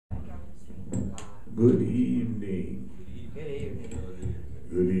Good evening. Good evening.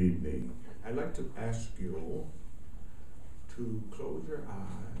 Good evening. I'd like to ask you to close your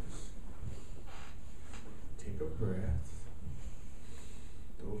eyes, take a breath.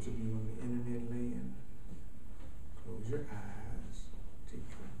 Those of you on the internet land, close your eyes, take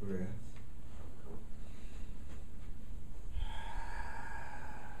a breath.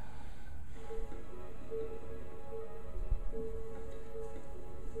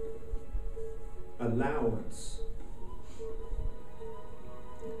 Allowance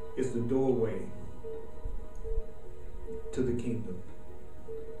is the doorway to the kingdom,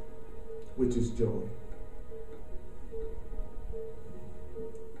 which is joy.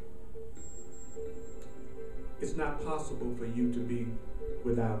 It's not possible for you to be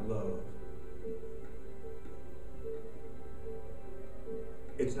without love.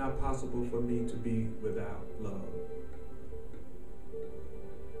 It's not possible for me to be without love.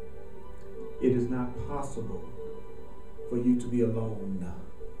 It is not possible for you to be alone.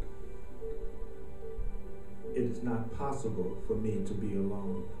 It is not possible for me to be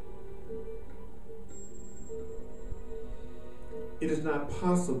alone. It is not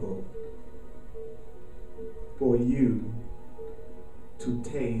possible for you to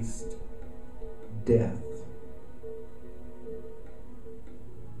taste death.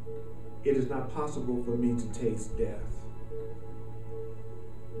 It is not possible for me to taste death.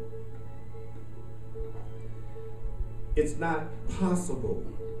 It's not possible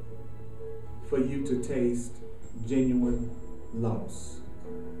for you to taste genuine loss.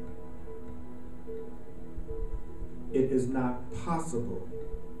 It is not possible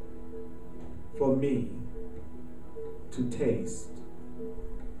for me to taste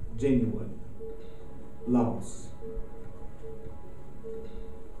genuine loss.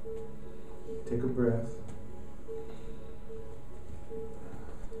 Take a breath.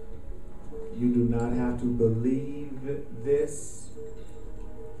 You do not have to believe this.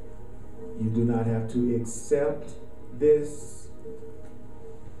 You do not have to accept this.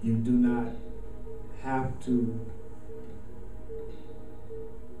 You do not have to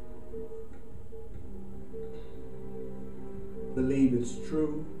believe it's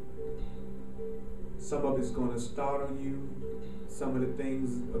true. Some of it's going to startle you. Some of the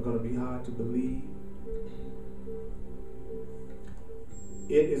things are going to be hard to believe.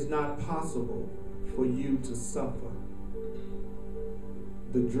 It is not possible for you to suffer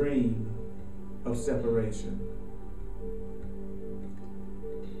the dream of separation.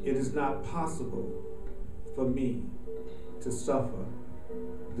 It is not possible for me to suffer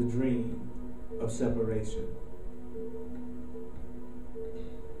the dream of separation.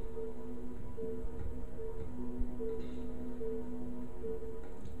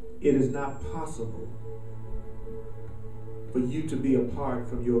 It is not possible for you to be apart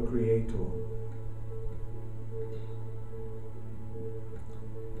from your Creator.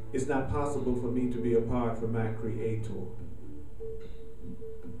 It's not possible for me to be apart from my Creator.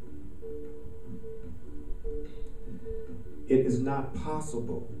 It is not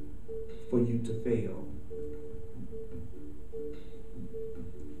possible for you to fail.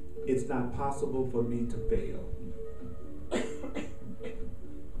 It's not possible for me to fail.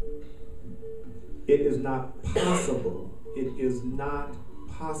 It is not possible. It is not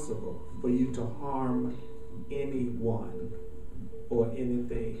possible for you to harm anyone or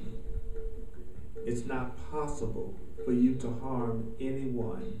anything. It's not possible for you to harm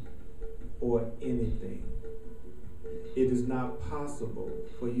anyone or anything. It is not possible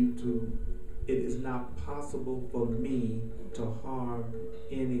for you to, it is not possible for me to harm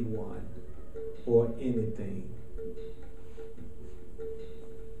anyone or anything.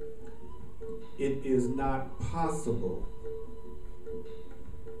 It is not possible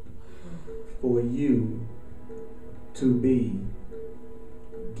for you to be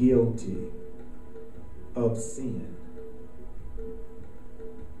guilty of sin.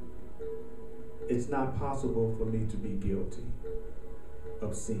 It's not possible for me to be guilty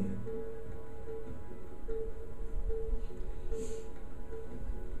of sin.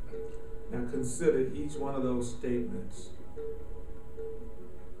 Now consider each one of those statements.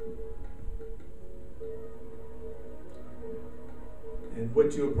 And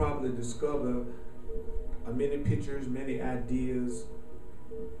what you'll probably discover are many pictures, many ideas,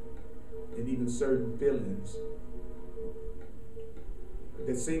 and even certain feelings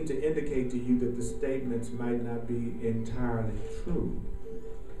that seem to indicate to you that the statements might not be entirely true.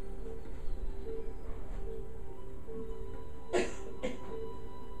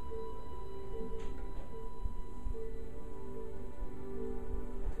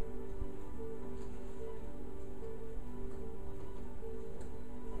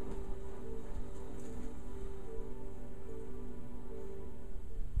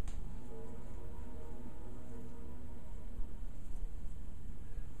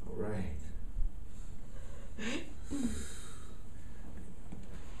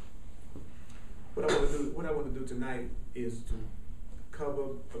 what I want to do tonight is to cover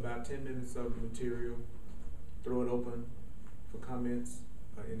about 10 minutes of the material, throw it open for comments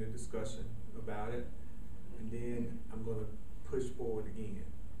or any discussion about it, and then I'm going to push forward again.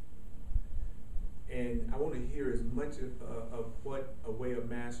 And I want to hear as much of what A Way of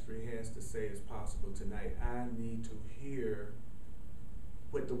Mastery has to say as possible tonight. I need to hear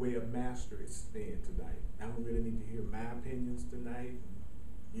what the Way of Mastery is saying tonight. I don't really need to hear my opinions tonight,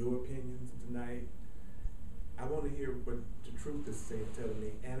 your opinions tonight. I want to hear what the truth is saying, telling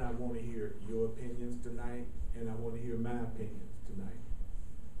me, and I want to hear your opinions tonight, and I want to hear my opinions tonight.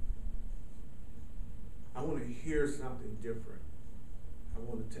 I want to hear something different. I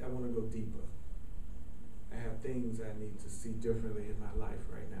want to go deeper. I have things I need to see differently in my life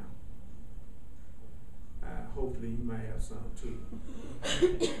right now. Hopefully you might have some too.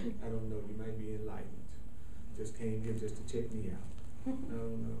 I don't know, you might be enlightened. Just came here just to check me out. I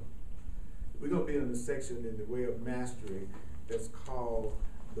don't know. We're going to be in the section in the Way of Mastery that's called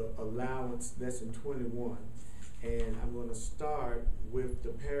the Allowance, lesson 21. And I'm going to start with the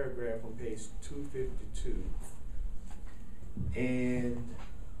paragraph on page 252. And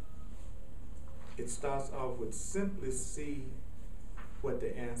it starts off with simply see what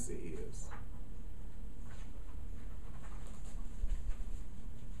the answer is.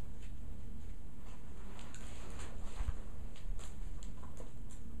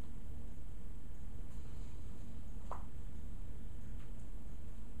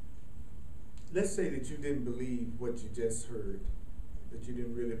 Let's say that you didn't believe what you just heard, that you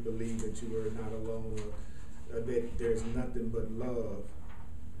didn't really believe that you were not alone, or that there's nothing but love.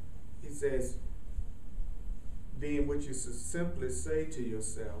 He says, then what you should simply say to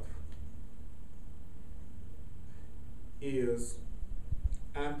yourself is,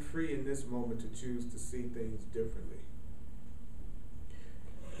 I'm free in this moment to choose to see things differently.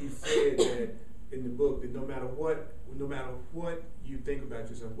 He said that in the book that no matter what you think about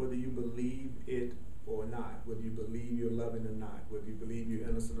yourself, whether you believe it or not, whether you believe you're loving or not, whether you believe you're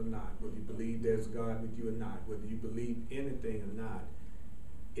innocent or not, whether you believe there's God with you or not, whether you believe anything or not,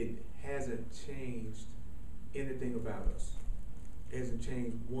 it hasn't changed anything about us. It hasn't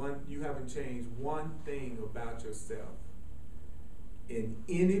changed you haven't changed one thing about yourself. In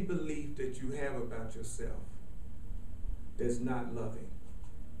any belief that you have about yourself that's not loving.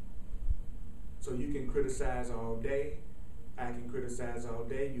 So you can criticize all day, I can criticize all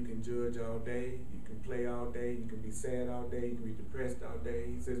day, you can judge all day, you can play all day, you can be sad all day, you can be depressed all day.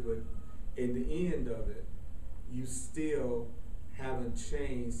 He says, but in the end of it, you still haven't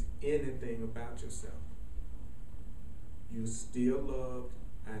changed anything about yourself. You're still loved,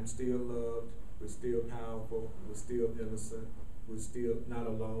 I'm still loved, we're still powerful, we're still innocent, we're still not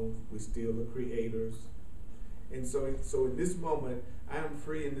alone, we're still the creators. And so in this moment, I am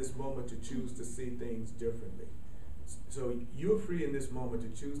free in this moment to choose to see things differently. So you're free in this moment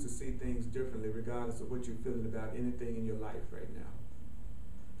to choose to see things differently regardless of what you're feeling about anything in your life right now.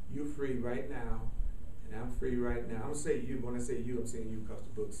 You're free right now, and I'm free right now. I'm going to say you. When I say you, I'm saying you because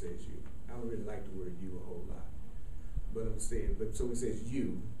the book says you. I don't really like the word you a whole lot. But I'm saying, but so it says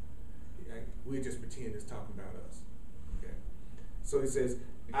you. We're just pretending it's talking about us. Okay. So it says,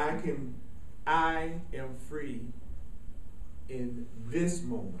 I am free in this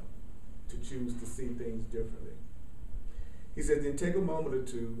moment to choose to see things differently. He says, then take a moment or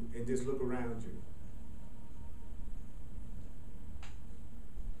two and just look around you.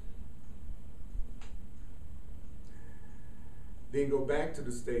 Then go back to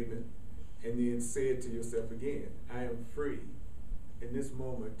the statement and then say it to yourself again. I am free in this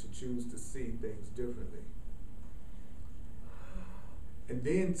moment to choose to see things differently. And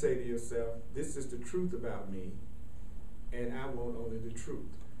then say to yourself, this is the truth about me, and I want only the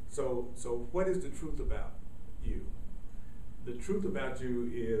truth. So what is the truth about you? The truth about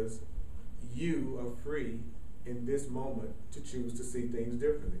you is you are free in this moment to choose to see things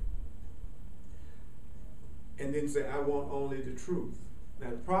differently. And then say, I want only the truth.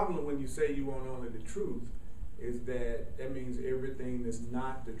 Now the problem when you say you want only the truth is that means everything that's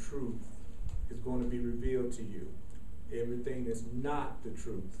not the truth is going to be revealed to you. Everything that's not the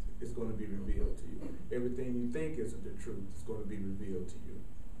truth is going to be revealed to you. Everything you think isn't the truth is going to be revealed to you.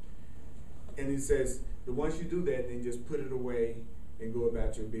 And he says, that once you do that, then just put it away and go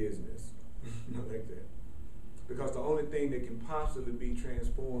about your business. Not like that. Because the only thing that can possibly be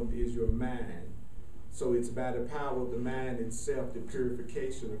transformed is your mind. So it's by the power of the mind itself that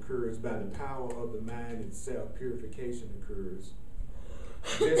purification occurs. By the power of the mind itself, purification occurs.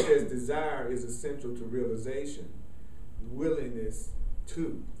 Just as desire is essential to realization, willingness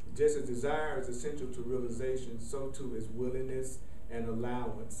too. Just as desire is essential to realization, so too is willingness and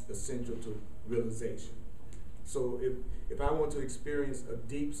allowance essential to realization. So if I want to experience a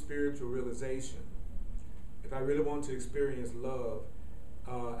deep spiritual realization, if I really want to experience love,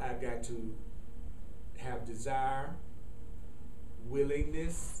 I've got to have desire,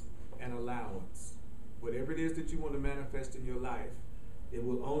 willingness, and allowance. Whatever it is that you want to manifest in your life, it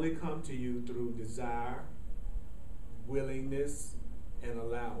will only come to you through desire, willingness, and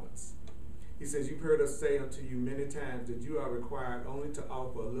allowance. He says, you've heard us say unto you many times that you are required only to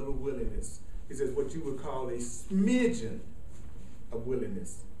offer a little willingness. He says, what you would call a smidgen of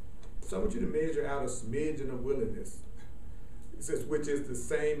willingness. So I want you to measure out a smidgen of willingness. He says, which is the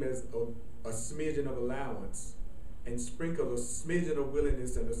same as a smidgen of allowance. And sprinkle a smidgen of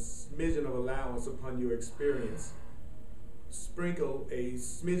willingness and a smidgen of allowance upon your experience. Sprinkle a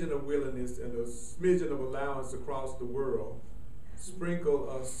smidgen of willingness and a smidgen of allowance across the world. Sprinkle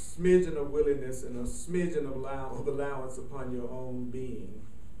a smidgen of willingness and a smidgen of allowance upon your own being.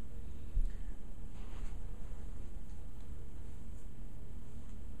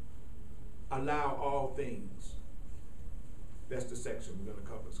 Allow all things. That's the section we're going to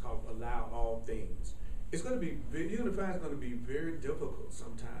cover. It's called Allow All Things. It's going to be, you're going to find it's going to be very difficult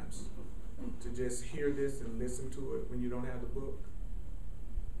sometimes to just hear this and listen to it when you don't have the book.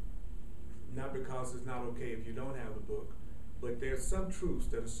 Not because it's not okay if you don't have the book, but there's some truths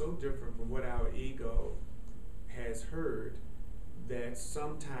that are so different from what our ego has heard that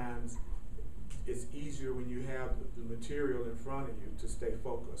sometimes it's easier when you have the material in front of you to stay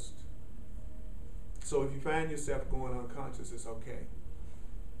focused. So if you find yourself going unconscious, it's okay.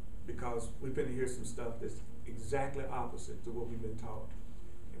 Because we're going to hear some stuff that's exactly opposite to what we've been taught.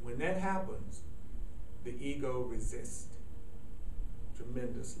 And when that happens, the ego resists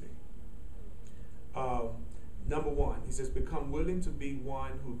tremendously. Number one, he says, become willing to be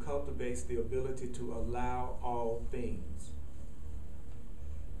one who cultivates the ability to allow all things.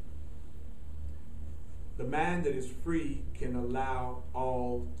 The mind that is free can allow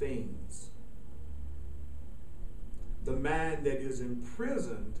all things. The mind that is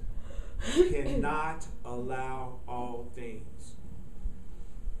imprisoned cannot allow all things.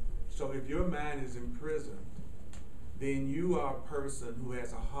 So if your mind is imprisoned, then you are a person who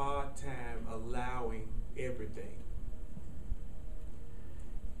has a hard time allowing everything.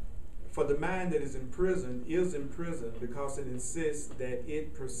 For the mind that is imprisoned because it insists that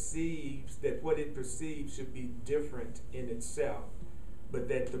it perceives, that what it perceives should be different in itself, but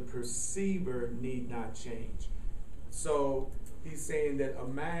that the perceiver need not change. So he's saying that a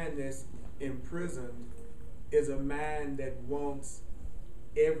mind that's imprisoned is a mind that wants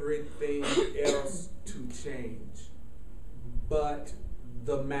everything else to change but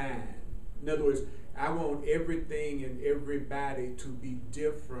the mind. In other words, I want everything and everybody to be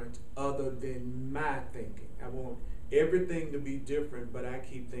different other than my thinking. I want everything to be different, but I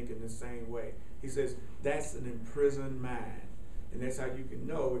keep thinking the same way. He says that's an imprisoned mind. And that's how you can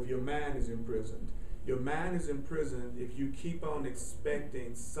know if your mind is imprisoned. Your mind is imprisoned if you keep on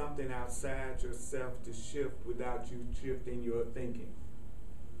expecting something outside yourself to shift without you shifting your thinking.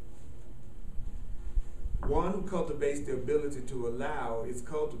 One who cultivates the ability to allow is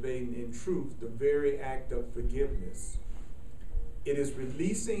cultivating in truth the very act of forgiveness. It is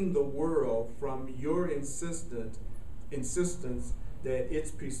releasing the world from your insistence that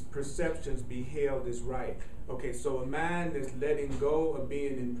its perceptions be held as right. Okay, so a mind that's letting go of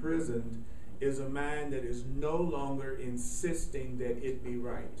being imprisoned is a mind that is no longer insisting that it be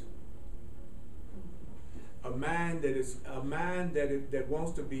right. A mind that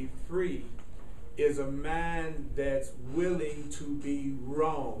wants to be free is a mind that's willing to be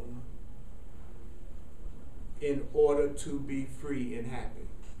wrong in order to be free and happy.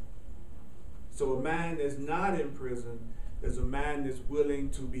 So a mind that's not imprisoned is a mind that's willing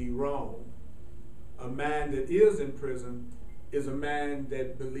to be wrong. A mind that is imprisoned is a mind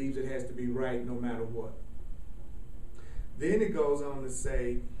that believes it has to be right no matter what. Then it goes on to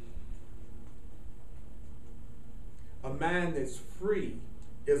say, a mind that's free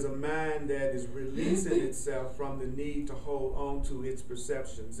is a mind that is releasing itself from the need to hold on to its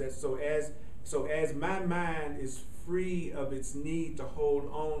perceptions. So as my mind is free of its need to hold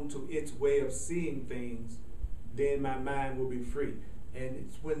on to its way of seeing things, then my mind will be free. And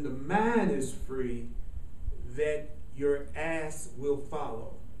it's when the mind is free that your ass will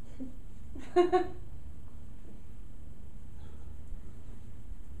follow.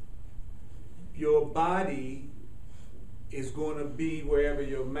 Your body is going to be wherever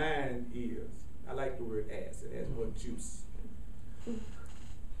your mind is. I like the word ass. It has more juice.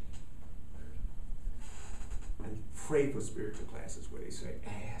 I pray for spiritual classes where they say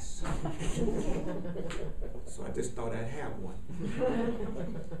ass. So I just thought I'd have one.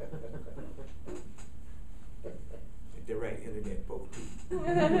 They're right, internet folk too.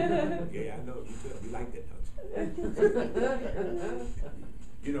 Yeah, I know, you too. You like that, don't you?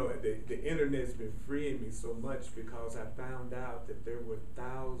 You know, the internet's been freeing me so much because I found out that there were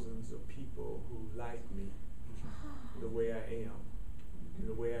thousands of people who like me the way I am, and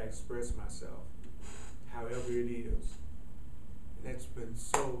the way I express myself, however it is. And that's been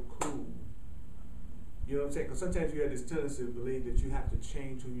so cool. You know what I'm saying? Because sometimes you have this tendency to believe that you have to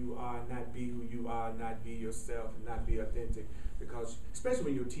change who you are, not be who you are, not be yourself, and not be authentic. Because, especially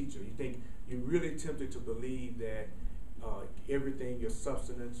when you're a teacher, you think you're really tempted to believe that everything, your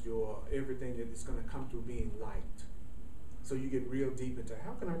substance, your everything that is going to come through being liked. So you get real deep into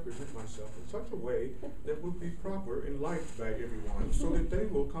how can I present myself in such a way that will be proper and liked by everyone so that they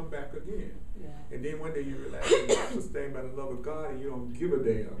will come back again. Yeah. And then one day you realize you're sustained by the love of God and you don't give a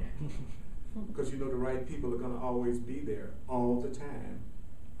damn. Because you know the right people are going to always be there all the time.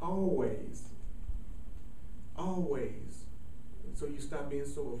 Always. Always. And so you stop being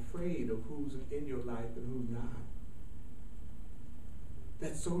so afraid of who's in your life and who's not.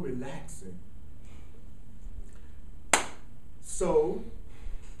 That's so relaxing. So,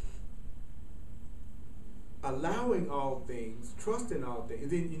 allowing all things, trusting all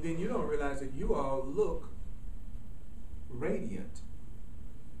things, and then you don't realize that you all look radiant.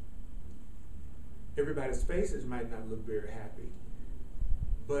 Everybody's faces might not look very happy,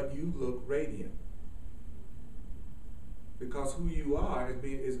 but you look radiant. Because who you are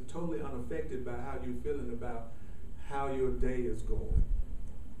is totally unaffected by how you're feeling about how your day is going.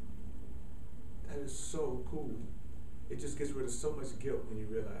 That is so cool. It just gets rid of so much guilt when you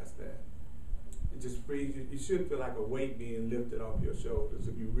realize that. It just frees you. You should feel like a weight being lifted off your shoulders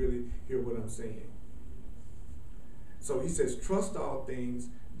if you really hear what I'm saying. So he says, trust all things,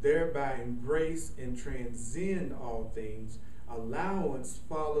 thereby embrace and transcend all things. Allowance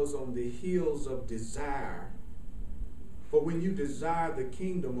follows on the heels of desire. For when you desire the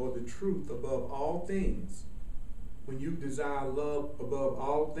kingdom or the truth above all things, when you desire love above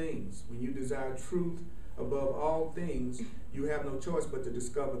all things, when you desire truth above all things, you have no choice but to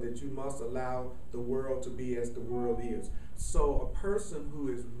discover that you must allow the world to be as the world is. So a person who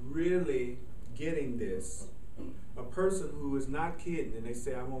is really getting this, a person who is not kidding, and they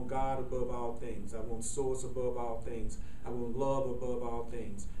say, I want God above all things, I want source above all things, I want love above all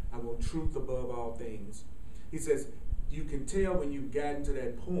things, I want truth above all things. He says, you can tell when you've gotten to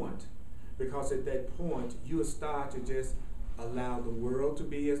that point, because at that point, you will start to just allow the world to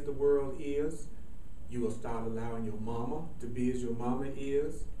be as the world is. You will start allowing your mama to be as your mama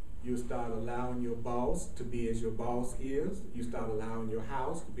is. You start allowing your boss to be as your boss is. You start allowing your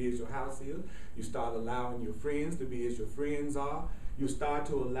house to be as your house is. You start allowing your friends to be as your friends are. You start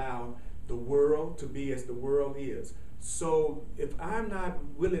to allow the world to be as the world is. So if I'm not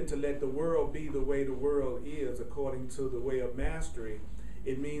willing to let the world be the way the world is according to the way of mastery,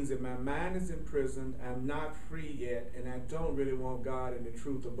 it means that my mind is imprisoned, I'm not free yet, and I don't really want God and the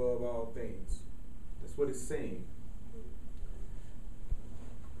truth above all things. That's what it's saying.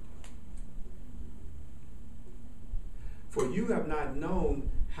 For you have not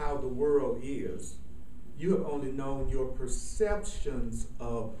known how the world is. You have only known your perceptions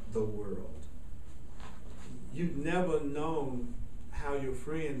of the world. You've never known how your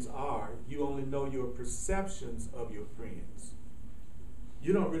friends are. You only know your perceptions of your friends.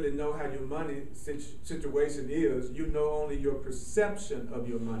 You don't really know how your money situation is. You know only your perception of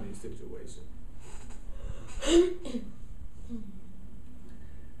your money situation.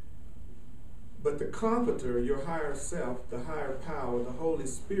 But the Comforter, your higher self, the higher power, the Holy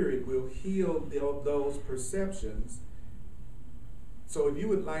Spirit will heal those perceptions. So if you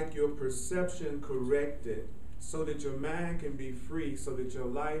would like your perception corrected so that your mind can be free, so that your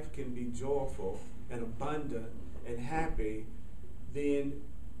life can be joyful and abundant and happy, then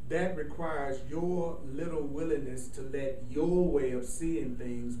that requires your little willingness to let your way of seeing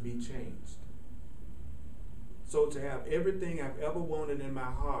things be changed. So to have everything I've ever wanted in my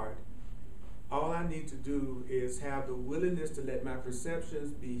heart, all I need to do is have the willingness to let my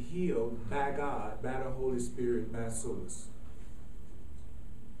perceptions be healed by God, by the Holy Spirit, by Source.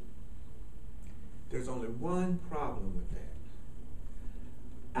 There's only one problem with that.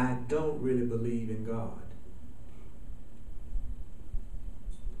 I don't really believe in God.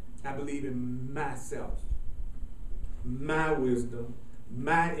 I believe in myself, my wisdom,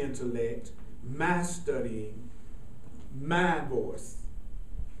 my intellect, my studying, my voice.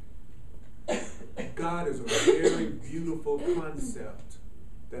 God is a very beautiful concept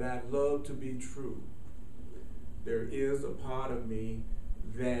that I love to be true. There is a part of me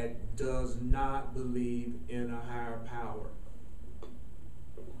that does not believe in a higher power.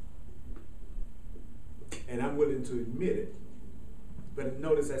 and I'm willing to admit it. But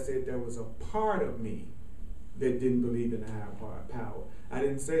notice I said there was a part of me that didn't believe in a higher power. I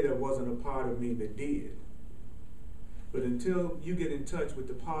didn't say there wasn't a part of me that did. But until you get in touch with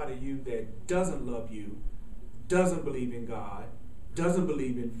the part of you that doesn't love you, doesn't believe in God, doesn't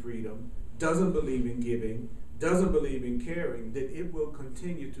believe in freedom, doesn't believe in giving, doesn't believe in caring, that it will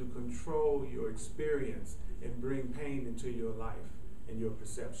continue to control your experience and bring pain into your life and your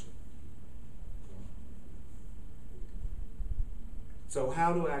perception. So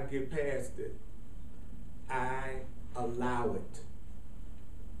how do I get past it? I allow it.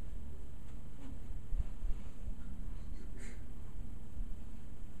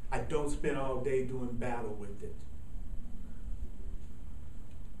 I don't spend all day doing battle with it.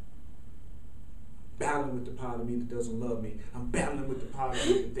 Battling with the part of me that doesn't love me. I'm battling with the part of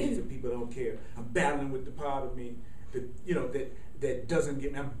me that thinks that people don't care. I'm battling with the part of me that, that doesn't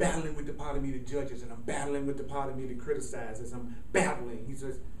get me. I'm battling with the part of me that judges, and I'm battling with the part of me that criticizes. I'm battling. He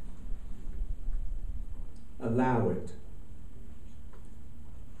says, allow it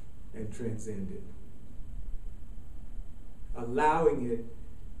and transcend it. Allowing it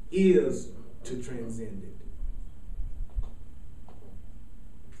is to transcend it.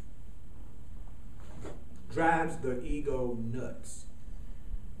 Drives the ego nuts.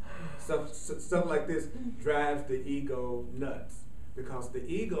 Stuff like this drives the ego nuts. Because the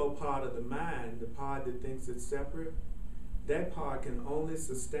ego part of the mind, the part that thinks it's separate, that part can only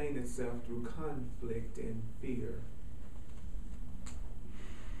sustain itself through conflict and fear.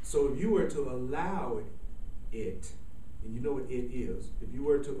 So if you were to allow it, and you know what it is, if you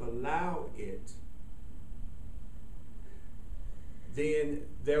were to allow it, then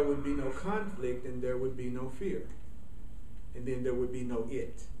there would be no conflict and there would be no fear. And then there would be no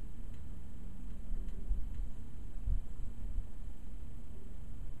it.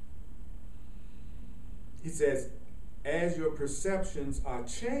 He says, as your perceptions are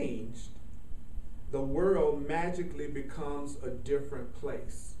changed, the world magically becomes a different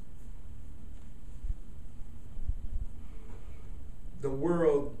place. The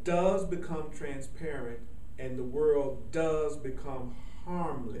world does become transparent, and the world does become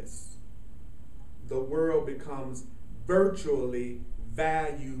harmless. The world becomes virtually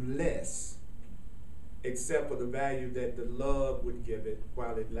valueless, except for the value that the love would give it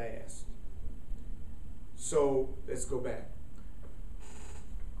while it lasts. So let's go back.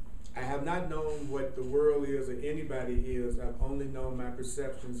 I have not known what the world is or anybody is. I've only known my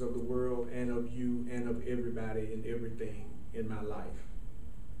perceptions of the world and of you and of everybody and everything in my life.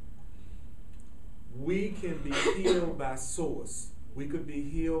 We can be healed by source. We could be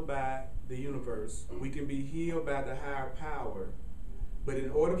healed by the universe. We can be healed by the higher power. But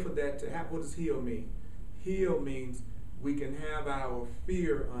in order for that to happen, what does heal mean? Heal means we can have our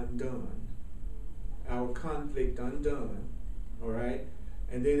fear undone, our conflict undone, all right?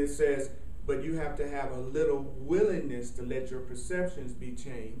 And then it says, but you have to have a little willingness to let your perceptions be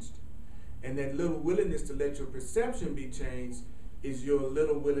changed. And that little willingness to let your perception be changed is your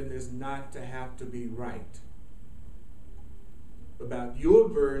little willingness not to have to be right about your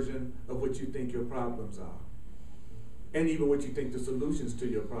version of what you think your problems are, and even what you think the solutions to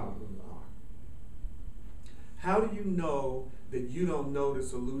your problems are. How do you know that you don't know the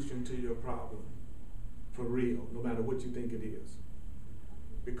solution to your problem for real, no matter what you think it is?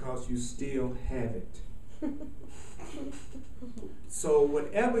 Because you still have it. So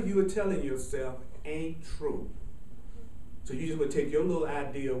whatever you are telling yourself ain't true. So you just would take your little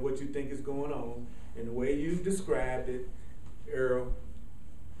idea of what you think is going on, and the way you described it, Earl,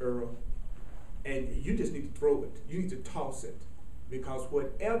 and you just need to throw it. You need to toss it. Because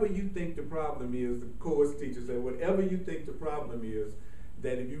whatever you think the problem is, the course teacher said, whatever you think the problem is,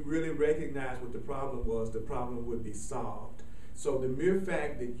 that if you really recognize what the problem was, the problem would be solved. So the mere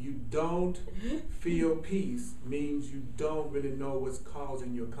fact that you don't feel peace means you don't really know what's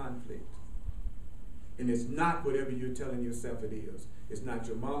causing your conflict. And it's not whatever you're telling yourself it is. It's not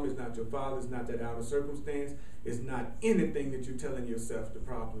your mom, it's not your father, it's not that outer circumstance, it's not anything that you're telling yourself the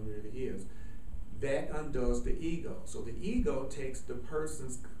problem really is. That undoes the ego. So the ego takes the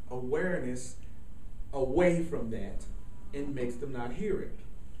person's awareness away from that and makes them not hear it.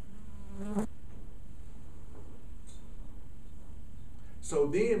 So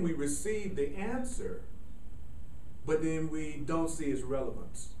then we receive the answer, but then we don't see its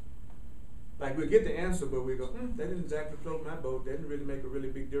relevance. Like we get the answer, but we go, that didn't exactly float my boat. That didn't really make a really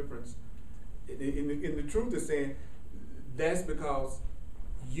big difference. And the truth is saying, that's because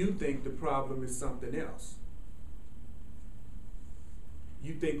you think the problem is something else.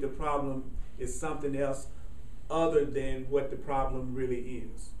 You think the problem is something else other than what the problem really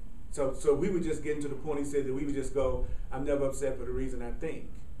is. So we would just get to the point, he said, that we would just go, I'm never upset for the reason I think.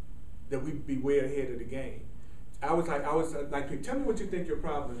 That we'd be way ahead of the game. I was like, tell me what you think your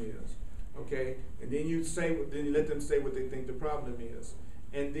problem is, okay? And then you let them say what they think the problem is.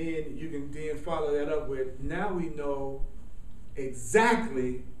 And then you can then follow that up with, now we know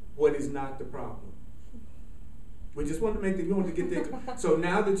exactly what is not the problem. We just want to we want to get there. So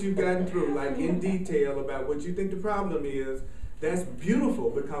now that you've gotten through, like in detail about what you think the problem is, that's beautiful,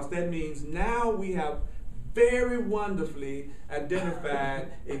 because that means now we have very wonderfully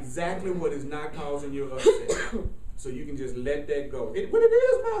identified exactly what is not causing you upset. So you can just let that go. When it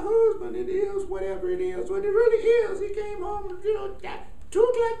is my husband, it is whatever it is. What it really is, he came home, 2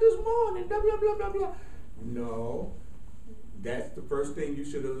 o'clock this morning, blah, blah, blah, blah, blah. No, that's the first thing you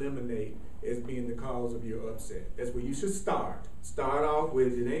should eliminate as being the cause of your upset. That's where you should start. Start off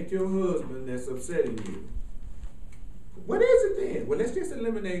with, it ain't your husband that's upsetting you. What is it then? Well, let's just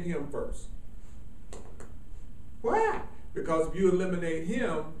eliminate him first. Why? Because if you eliminate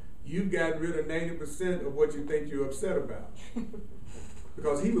him, you've gotten rid of 90% of what you think you're upset about.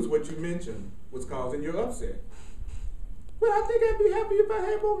 Because he was what you mentioned was causing your upset. Well, I think I'd be happy if I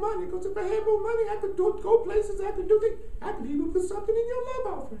had more money, because if I had more money, I could go places, I could do things. I could even put something in your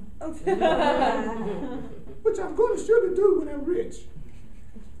love offering. Which I'm going to surely do when I'm rich.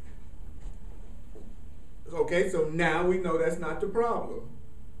 Okay, so now we know that's not the problem.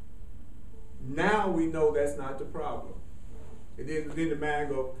 Now we know that's not the problem. And then the man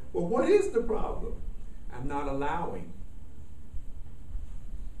goes, well, what is the problem? I'm not allowing.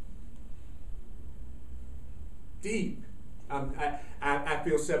 Deep. I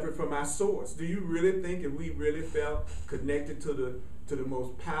feel separate from my source. Do you really think if we really felt connected to the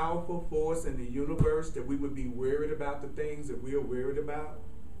most powerful force in the universe that we would be worried about the things that we're worried about?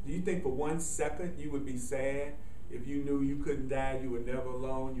 Do you think for 1 second you would be sad if you knew you couldn't die, you were never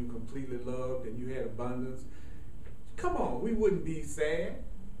alone, you completely loved, and you had abundance? Come on, we wouldn't be sad.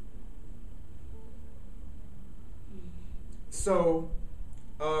 So,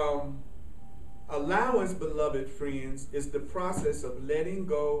 allowance, beloved friends, is the process of letting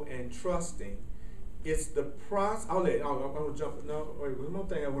go and trusting. It's the process. I'm gonna jump. No, wait, one more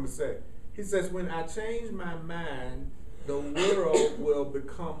thing I want to say. He says, when I change my mind, the world will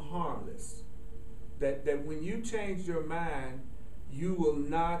become harmless. That when you change your mind, you will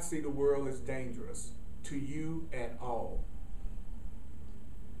not see the world as dangerous to you at all.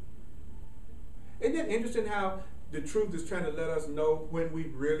 Isn't it interesting how the truth is trying to let us know when we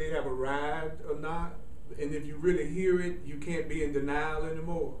really have arrived or not? And if you really hear it, you can't be in denial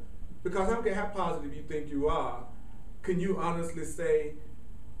anymore. Because I don't care how positive you think you are, can you honestly say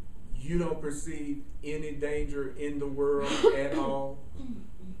you don't perceive any danger in the world at all?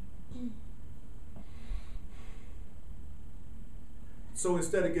 So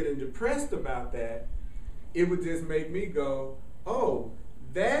instead of getting depressed about that, it would just make me go, oh,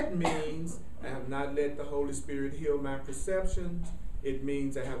 that means I have not let the Holy Spirit heal my perceptions. It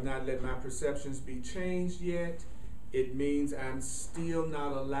means I have not let my perceptions be changed yet. It means I'm still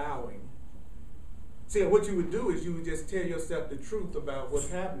not allowing. See, what you would do is you would just tell yourself the truth about what's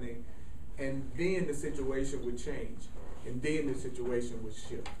happening, and then the situation would change, and then the situation would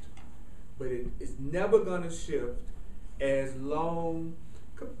shift. But it's never going to shift as long.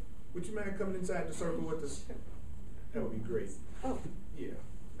 Would you mind coming inside the circle with us? That would be great. Oh. Yeah,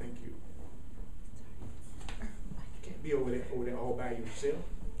 thank you. You can't be over there all by yourself.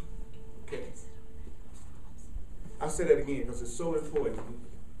 Okay. I'll say that again because it's so important.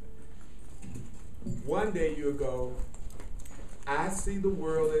 One day you'll go, I see the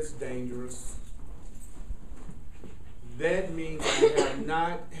world as dangerous. That means I have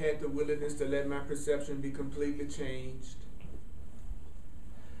not had the willingness to let my perception be completely changed.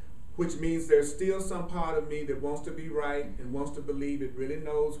 Which means there's still some part of me that wants to be right and wants to believe it really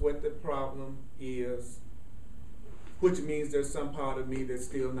knows what the problem is. Which means there's some part of me that's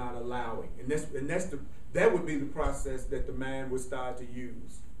still not allowing. And that would be the process that the mind would start to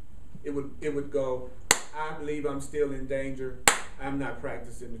use. It would go, I believe I'm still in danger. I'm not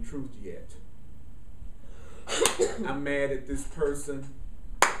practicing the truth yet. I'm mad at this person.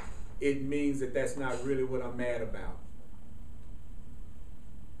 It means that that's not really what I'm mad about.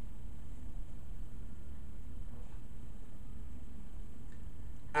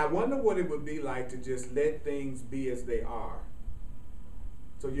 I wonder what it would be like to just let things be as they are.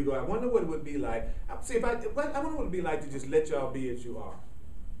 So you go, I wonder what it would be like. I wonder what it would be like to just let y'all be as you are.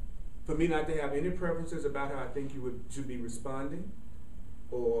 For me not to have any preferences about how I think you should be responding,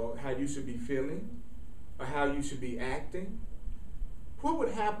 or how you should be feeling, or how you should be acting. What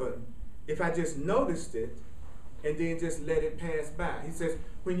would happen if I just noticed it and then just let it pass by. He says,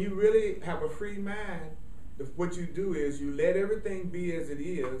 when you really have a free mind, what you do is you let everything be as it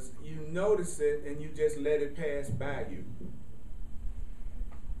is, you notice it, and you just let it pass by you.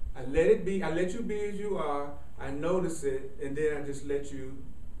 I let you be as you are, I notice it, and then I just let you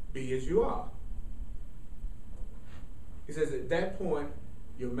be as you are. He says at that point,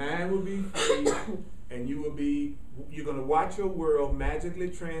 your mind will be free, and you're going to watch your world magically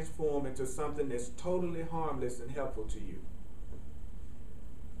transform into something that's totally harmless and helpful to you.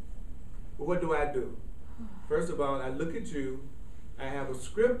 But what do? First of all, I look at you, I have a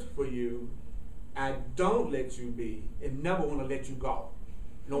script for you, I don't let you be, and never want to let you go,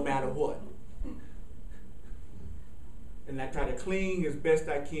 no matter what. And I try to cling as best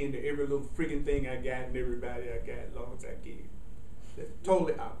I can to every little freaking thing I got and everybody I got as long as I can. That's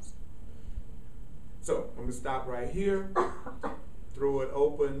totally opposite. So, I'm going to stop right here, throw it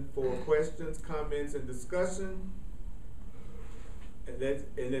open for questions, comments, and discussion.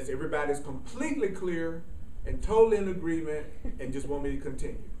 Unless everybody's completely clear and totally in agreement and just want me to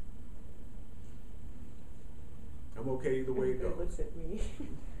continue. I'm okay either way it goes. Looks at me.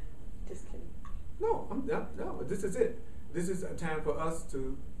 Just kidding. No, no, this is it. This is a time for us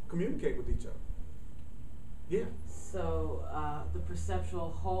to communicate with each other. Yeah. So the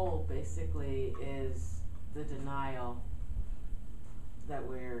perceptual whole basically is the denial that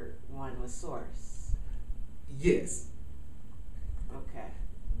we're one with Source. Yes. Okay.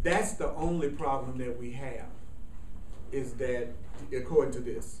 That's the only problem that we have, is that, according to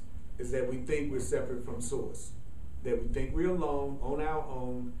this, is that we think we're separate from Source. That we think we're alone, on our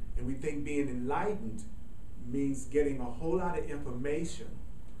own, and we think being enlightened means getting a whole lot of information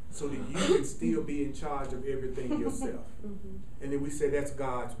so that you can still be in charge of everything yourself. Mm-hmm. And then we say that's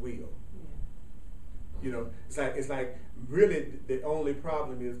God's will. Yeah. You know, it's like really the only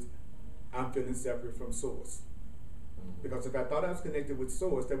problem is I'm feeling separate from Source. Because if I thought I was connected with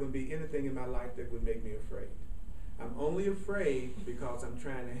Source, there wouldn't be anything in my life that would make me afraid. I'm only afraid because I'm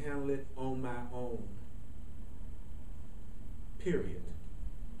trying to handle it on my own. Period.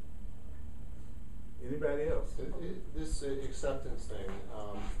 Anybody else? This acceptance thing,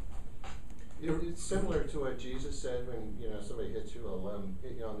 it's similar to what Jesus said when somebody hits you, let them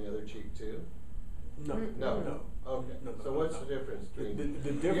hit you on the other cheek too. No. Okay. No, so what's the difference between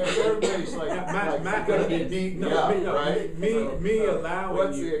the difference? Everybody's like going to be beaten up, right? Me allowing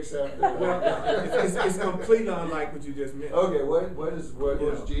what's you. The acceptance? Well, it's completely unlike what you just meant. Okay, what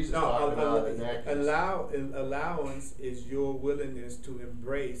was Jesus talking about in that case? Allowance is your willingness to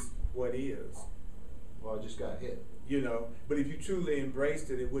embrace what is. Well, I just got hit. But if you truly embraced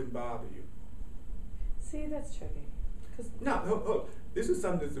it, it wouldn't bother you. See, that's tricky. No, hold. This is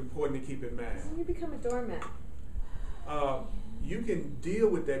something that's important to keep in mind. When you become a doormat. You can deal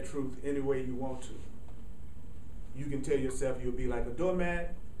with that truth any way you want to. You can tell yourself you'll be like a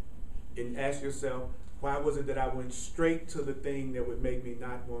doormat and ask yourself, why was it that I went straight to the thing that would make me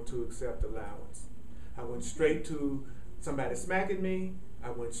not want to accept allowance? I went straight to somebody smacking me.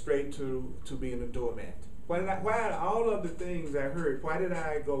 I went straight to being a doormat. Why all of the things I heard, why did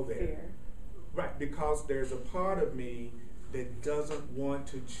I go there? Fear. Right, because there's a part of me that doesn't want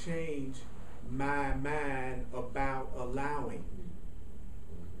to change my mind about allowing.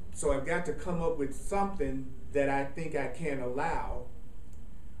 So I've got to come up with something that I think I can allow,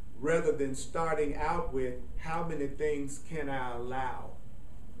 rather than starting out with how many things can I allow,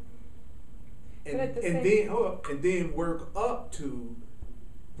 and then work up to.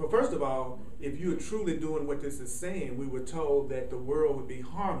 But first of all, if you're truly doing what this is saying, we were told that the world would be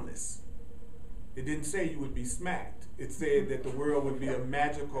harmless. It didn't say you would be smacked. It said that the world would be a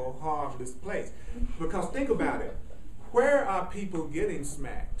magical, harmless place. Because think about it. Where are people getting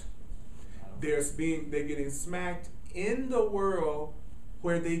smacked? They're getting smacked in the world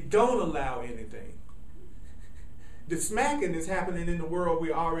where they don't allow anything. The smacking is happening in the world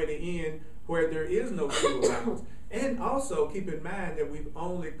we're already in, where there is no true allowance. And also keep in mind that we've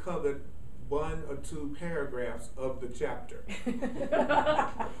only covered 1 or 2 paragraphs of the chapter.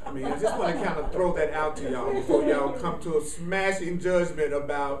 I mean, I just want to kind of throw that out to y'all before y'all come to a smashing judgment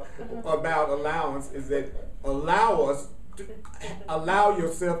about allowance, is that allow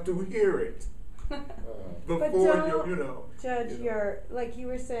yourself to hear it before Judge your, like you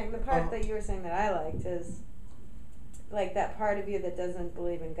were saying, the part that you were saying that I liked is like that part of you that doesn't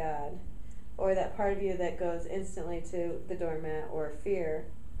believe in God, or that part of you that goes instantly to the doormat or fear,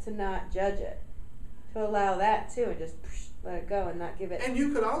 to not judge it, to allow that too, and just let it go and not give it. And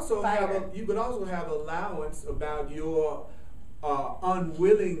you could also fire. have allowance about your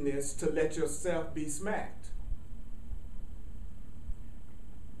unwillingness to let yourself be smacked.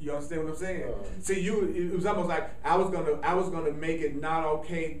 You understand what I'm saying? Uh-huh. See, it was almost like I was gonna make it not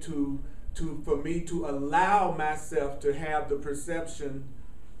okay for me to allow myself to have the perception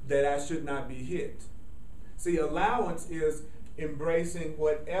that I should not be hit. See, allowance is embracing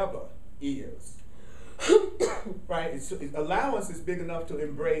whatever is. Right? Allowance is big enough to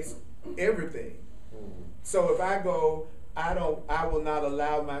embrace everything. Mm-hmm. So if I go, I will not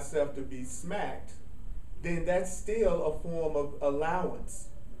allow myself to be smacked, then that's still a form of allowance.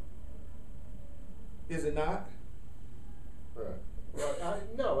 Is it not? Right.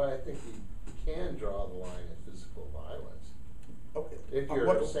 Well, I think you can draw the line at physical violence. Okay. If you're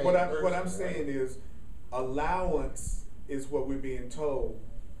what a sane I'm person, saying right? is, allowance is what we're being told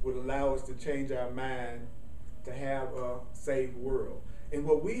would allow us to change our mind to have a safe world. And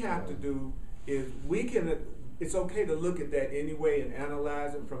what we have to do is it's okay to look at that anyway and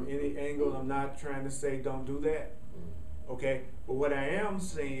analyze it from any angle. I'm not trying to say don't do that. Okay? But what I am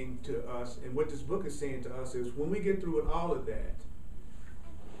saying to us, and what this book is saying to us, is when we get through with all of that,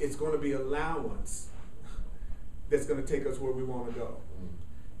 it's going to be allowance that's going to take us where we want to go.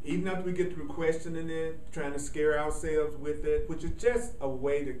 Even after we get through questioning it, trying to scare ourselves with it, which is just a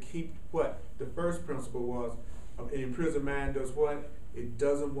way to keep what the first principle was, an imprisoned mind does what? It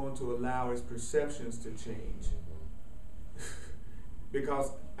doesn't want to allow its perceptions to change.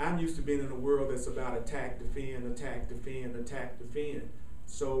 Because I'm used to being in a world that's about attack, defend, attack, defend, attack, defend.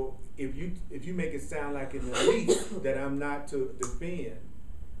 So if you make it sound like in the least that I'm not to defend,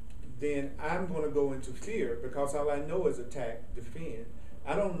 then I'm going to go into fear, because all I know is attack, defend.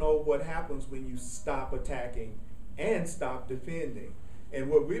 I don't know what happens when you stop attacking and stop defending. And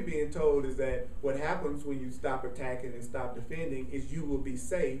what we're being told is that what happens when you stop attacking and stop defending is you will be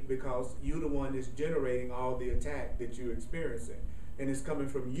safe, because you're the one that's generating all the attack that you're experiencing. And it's coming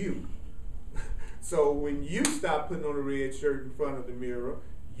from you. So when you stop putting on a red shirt in front of the mirror,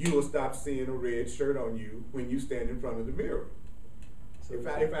 you will stop seeing a red shirt on you when you stand in front of the mirror. So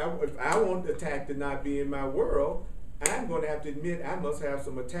if I want attack to not be in my world, I'm going to have to admit I must have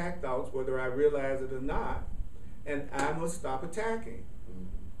some attack thoughts, whether I realize it or not, and I must stop attacking.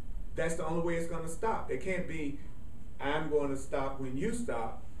 That's the only way it's going to stop. It can't be I'm going to stop when you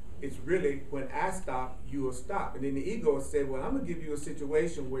stop. It's really when I stop, you will stop. And then the ego will say, well, I'm going to give you a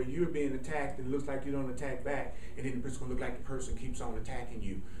situation where you're being attacked and it looks like you don't attack back, and then it's going to look like the person keeps on attacking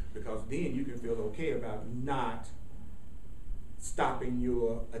you, because then you can feel okay about not stopping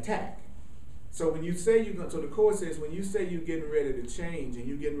your attack. So when you say you're going, so the Course says when you say you're getting ready to change and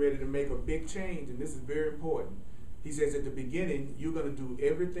you're getting ready to make a big change, and this is very important, he says at the beginning you're going to do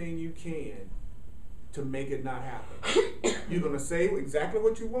everything you can to make it not happen. You're going to say exactly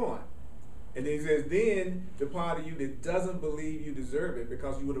what you want. And then he says, then the part of you that doesn't believe you deserve it,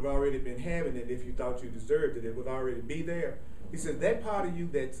 because you would have already been having it if you thought you deserved it, it would already be there. He says that part of you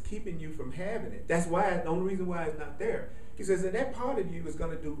that's keeping you from having it, that's why, the only reason why it's not there. He says that part of you is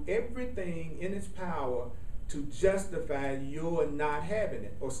going to do everything in its power to justify your not having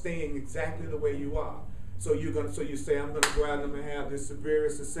it or staying exactly the way you are. So you say, I'm going to go out and I'm going to have this very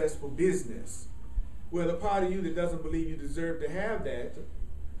successful business. Well, the part of you that doesn't believe you deserve to have that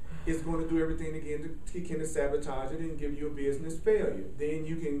is going to do everything again to sabotage it and give you a business failure. Then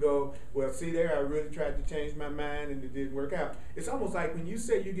you can go, well, see there, I really tried to change my mind and it didn't work out. It's almost like when you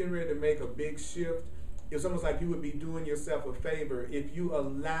say you're getting ready to make a big shift, it's almost like you would be doing yourself a favor if you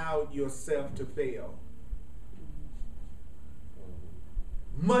allowed yourself to fail.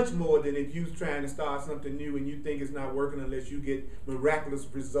 Much more than if you're trying to start something new and you think it's not working unless you get miraculous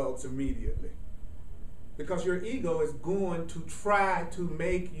results immediately. Because your ego is going to try to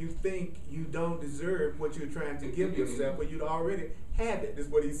make you think you don't deserve what you're trying to give yourself, but you'd already have it, is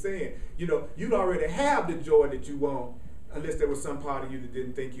what he's saying. You know, you'd already have the joy that you want, unless there was some part of you that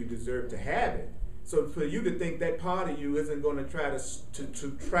didn't think you deserved to have it. So for you to think that part of you isn't going to try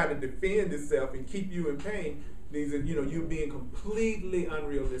to defend itself and keep you in pain, means that, you know, you're being completely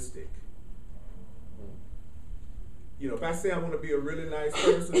unrealistic. You know, if I say I want to be a really nice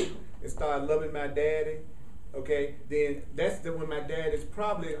person and start loving my daddy, okay, then that's when my dad is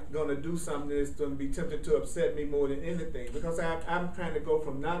probably going to do something that's going to be tempted to upset me more than anything. Because I'm trying to go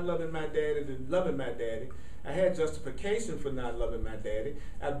from not loving my daddy to loving my daddy. I had justification for not loving my daddy.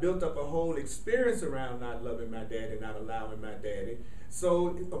 I built up a whole experience around not loving my daddy, not allowing my daddy.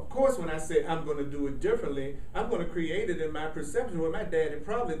 So, of course, when I say I'm going to do it differently, I'm going to create it in my perception where my daddy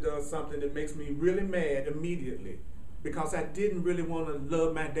probably does something that makes me really mad immediately. Because I didn't really want to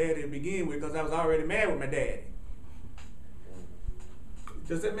love my daddy to begin with, because I was already mad with my daddy.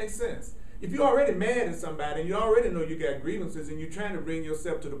 Does that make sense? if you're already mad at somebody and you already know you got grievances and you're trying to bring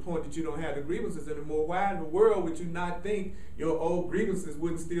yourself to the point that you don't have the grievances anymore, why in the world would you not think your old grievances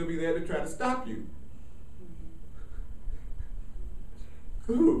wouldn't still be there to try to stop you?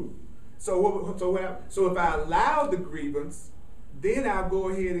 So if I allow the grievance, then I'll go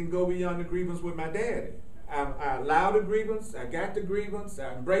ahead and go beyond the grievance with my daddy. I allow the grievance, I got the grievance,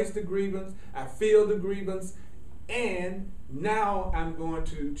 I embrace the grievance, I feel the grievance, and now I'm going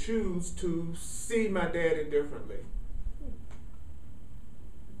to choose to see my daddy differently.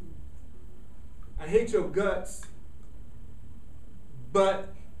 I hate your guts,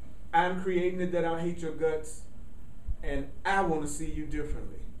 but I'm creating it that I hate your guts, and I want to see you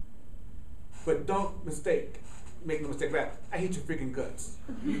differently. But don't make no mistake, right? I hate your freaking guts.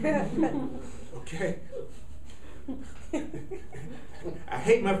 Okay? I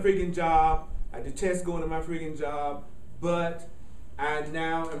hate my freaking job. I detest going to my freaking job, but I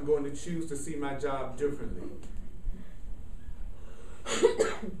now am going to choose to see my job differently.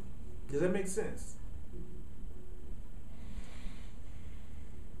 Does that make sense?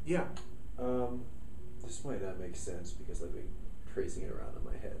 Yeah. This might not make sense because I've been tracing it around in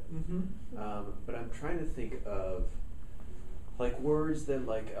my head. Mm-hmm. But I'm trying to think of like words that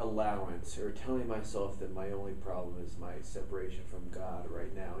like allowance or telling myself that my only problem is my separation from God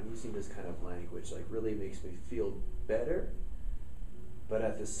right now, and using this kind of language like really makes me feel better. But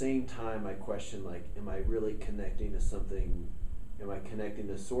at the same time I question like, am I really connecting to something? Am I connecting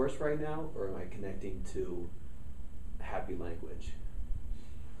to source right now, or am I connecting to happy language?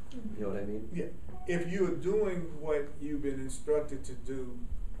 You know what I mean? Yeah. If you are doing what you've been instructed to do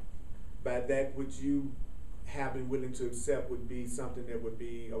by that which you have been willing to accept would be something that would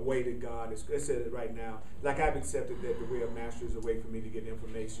be a way to God. I said it right now. Like I've accepted that the way of master is a way for me to get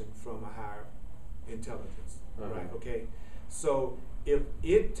information from a higher intelligence. Right? Okay. So if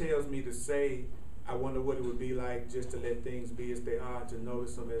it tells me to say, I wonder what it would be like just to let things be as they are, to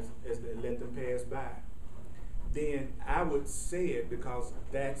notice them as they let them pass by, then I would say it because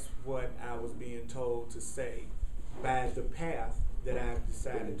that's what I was being told to say by the path that I've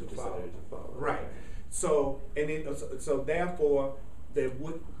decided to follow. Right. Okay. So therefore,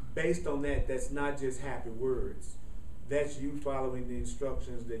 based on that, that's not just happy words. That's you following the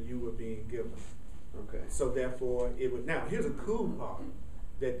instructions that you were being given. Okay. So therefore, it would. Now, here's a cool part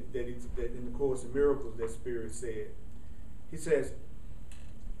that in the Course in Miracles that Spirit said. He says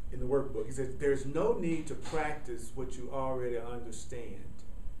in the workbook, he says, there's no need to practice what you already understand.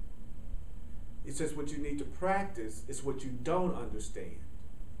 It says what you need to practice is what you don't understand.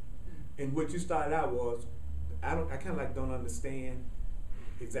 And what you started out was, I kind of like don't understand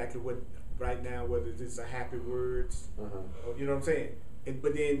exactly what right now, whether it's a happy words, or, you know what I'm saying?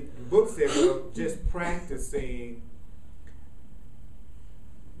 But then the book said, well, just practice saying,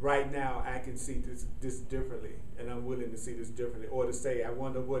 right now I can see this differently, and I'm willing to see this differently. Or to say, I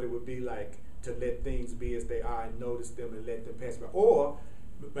wonder what it would be like to let things be as they are and notice them and let them pass by. Or,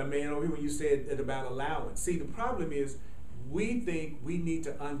 my man over here, when you said it about allowance. See, the problem is we think we need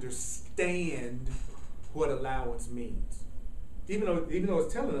to understand what allowance means, even though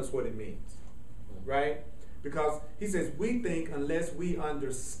it's telling us what it means, right? Because he says we think unless we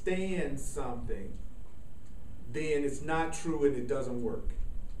understand something, then it's not true and it doesn't work.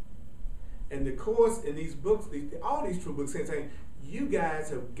 And the Course in these books, all these true books, saying you guys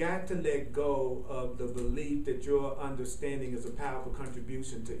have got to let go of the belief that your understanding is a powerful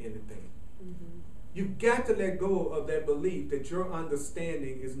contribution to anything. Mm-hmm. You've got to let go of that belief that your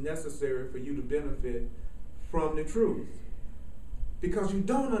understanding is necessary for you to benefit from the truth. Because you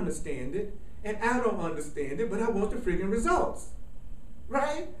don't understand it, and I don't understand it, but I want the freaking results.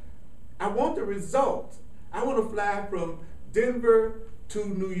 Right? I want the result. I want to fly from Denver to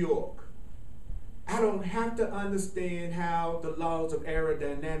New York. I don't have to understand how the laws of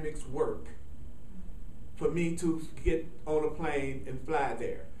aerodynamics work for me to get on a plane and fly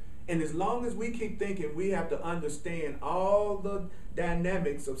there. And as long as we keep thinking we have to understand all the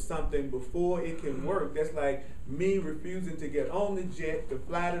dynamics of something before it can work, that's like me refusing to get on the jet to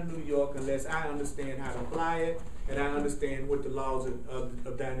fly to New York unless I understand how to fly it and I understand what the laws of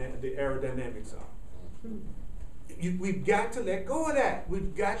the aerodynamics are. We've got to let go of that.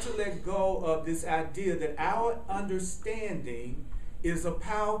 We've got to let go of this idea that our understanding is a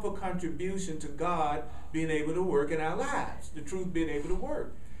powerful contribution to God being able to work in our lives, the truth being able to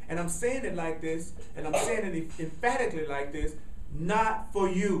work. And I'm saying it like this, and I'm saying it emphatically like this, not for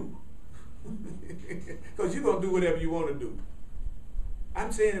you. Because you're going to do whatever you want to do.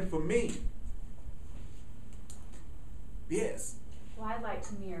 I'm saying it for me. Yes. Well, I'd like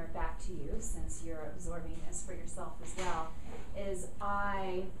to mirror back to you, since you're absorbing this for yourself as well, is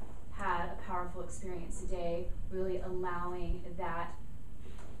I had a spiritual experience today, really allowing that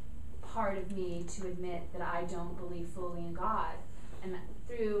part of me to admit that I don't believe fully in God. And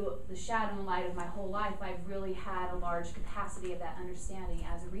through the shadow and light of my whole life, I've really had a large capacity of that understanding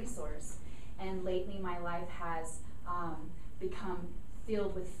as a resource. And lately my life has become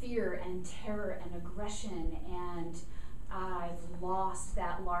filled with fear and terror and aggression, and I've lost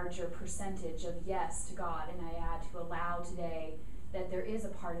that larger percentage of yes to God, and I had to allow today that there is a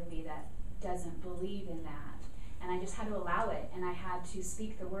part of me that doesn't believe in that. And I just had to allow it, and I had to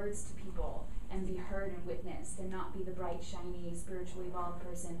speak the words to people and be heard and witnessed, and not be the bright, shiny, spiritually evolved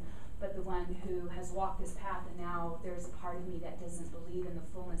person, but the one who has walked this path, and now there's a part of me that doesn't believe in the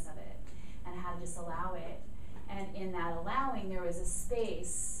fullness of it, and I had to just allow it. And in that allowing, there was a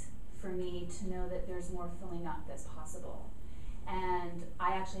space for me to know that there's more filling up that's possible. And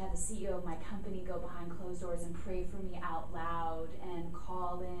I actually had the CEO of my company go behind closed doors and pray for me out loud and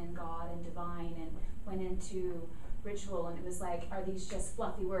call in God and divine, and went into ritual, and it was like, are these just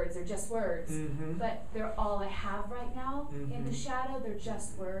fluffy words? They're just words. Mm-hmm. But they're all I have right now in the shadow. They're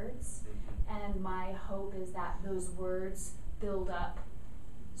just words. And my hope is that those words build up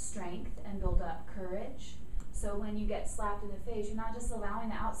strength and build up courage. So when you get slapped in the face, you're not just allowing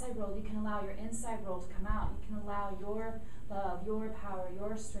the outside world, you can allow your inside world to come out. You can allow your love, your power,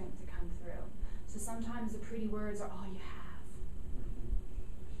 your strength to come through. So sometimes the pretty words are all you have.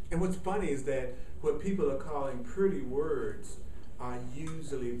 And what's funny is that what people are calling pretty words are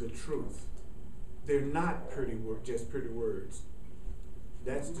usually the truth. They're not pretty just pretty words.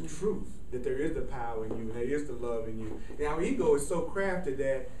 That's the truth, that there is the power in you, there is the love in you. And our ego is so crafted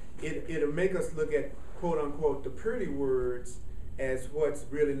that it'll make us look at, quote unquote, the pretty words as what's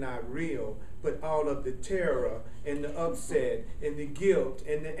really not real, but all of the terror and the upset and the guilt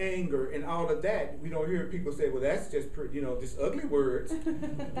and the anger and all of that, we don't hear people say, well, that's just, just ugly words.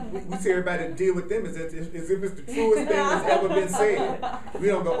 we see everybody deal with them as if it's the truest thing that's ever been said. We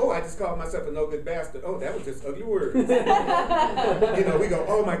don't go, oh, I just called myself a no good bastard. Oh, that was just ugly words. We go,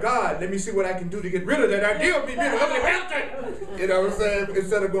 oh my God, let me see what I can do to get rid of that idea of me being an ugly bastard. You know what I'm saying?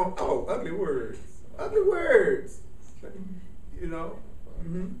 Instead of going, oh, ugly words. Ugly words.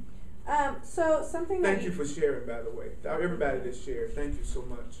 Mm-hmm. So something that Thank you for sharing, by the way. Everybody that shared, thank you so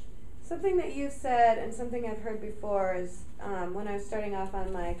much. Something that you said, and something I've heard before, is when I was starting off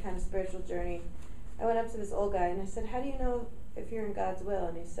on my kind of spiritual journey, I went up to this old guy and I said, how do you know if you're in God's will?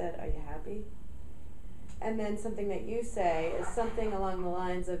 And he said, are you happy? And then something that you say is something along the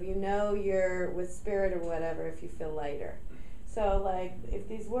lines of, you're with spirit or whatever if you feel lighter. So like, if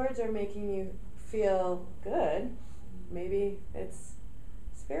these words are making you feel good, maybe it's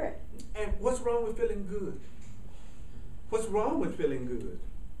spirit. And what's wrong with feeling good? What's wrong with feeling good?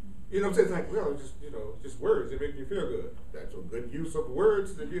 You know what I'm saying? It's like, well, just words that make you feel good. That's a good use of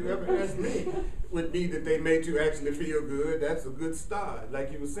words that you ever asked me. Would be that they made you actually feel good. That's a good start,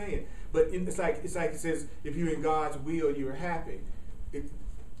 like you were saying. But it's like it says, if you're in God's will, you're happy. It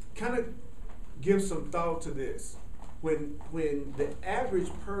kind of gives some thought to this. When the average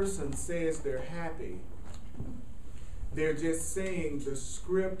person says they're happy, they're just saying the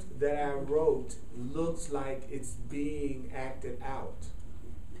script that I wrote looks like it's being acted out.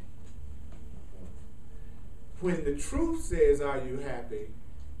 When the truth says, are you happy?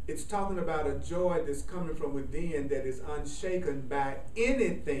 It's talking about a joy that's coming from within that is unshaken by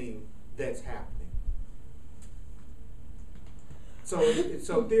anything that's happening.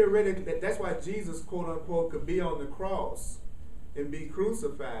 So theoretically, that's why Jesus, quote unquote, could be on the cross and be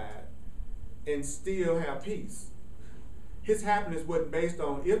crucified and still have peace. His happiness wasn't based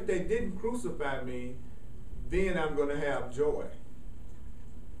on, if they didn't crucify me, then I'm going to have joy.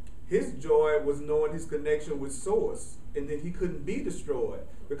 His joy was knowing his connection with Source, and that he couldn't be destroyed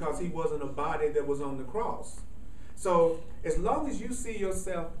because he wasn't a body that was on the cross. So as long as you see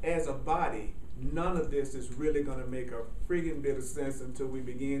yourself as a body, none of this is really going to make a friggin' bit of sense until we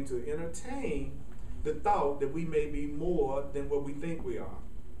begin to entertain the thought that we may be more than what we think we are.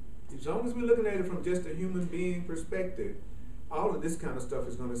 As long as we're looking at it from just a human being perspective, all of this kind of stuff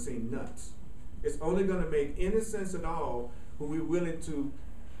is going to seem nuts. It's only going to make any sense at all when we're willing to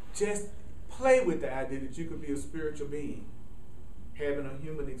just play with the idea that you could be a spiritual being, having a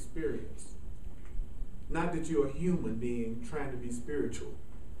human experience. Not that you're a human being trying to be spiritual.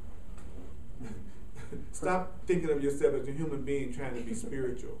 Stop thinking of yourself as a human being trying to be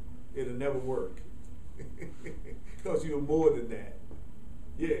spiritual. It'll never work. Because you're more than that.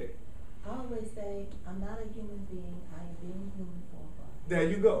 Yeah. I always say, I'm not a human being, I am being human for a while. There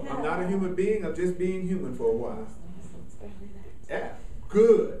you go. I'm not a human being, I'm just being human for a while. Yeah,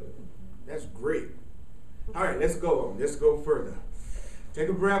 good. That's great. All right, let's go on. Let's go further. Take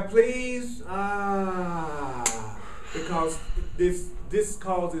a breath, please. Because this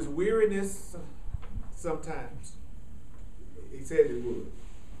causes weariness sometimes. He said it would.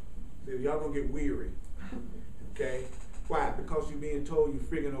 So y'all gonna get weary. Okay? Why? Because you're being told you're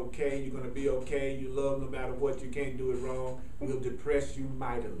friggin' okay, you're gonna be okay, you love no matter what, you can't do it wrong, will depress you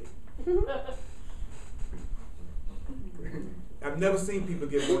mightily. I've never seen people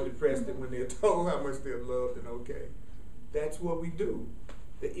get more depressed than when they're told how much they're loved and okay. That's what we do.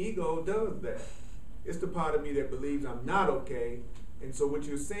 The ego does that. It's the part of me that believes I'm not okay. And so what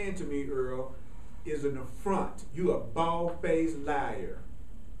you're saying to me, Earl, is an affront. You a bald-faced liar.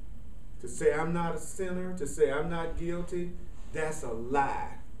 To say I'm not a sinner, to say I'm not guilty, that's a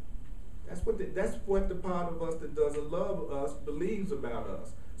lie. That's what the part of us that doesn't love us believes about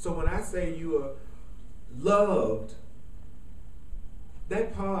us. So when I say you are loved,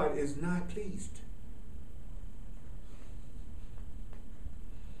 that part is not pleased.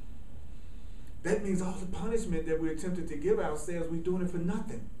 That means all the punishment that we're tempted to give ourselves, we're doing it for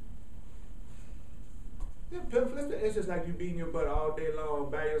nothing. Yeah, it's just like you beating your butt all day long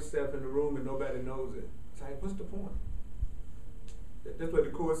by yourself in the room and nobody knows it. It's like, what's the point? That's what the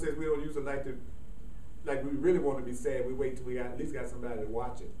Course says. We don't use it like we really want to be sad. We wait till we at least got somebody to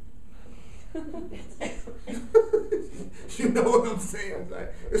watch it. You know what I'm saying? It's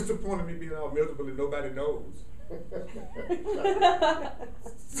like, it's the point of me being all miserable and nobody knows.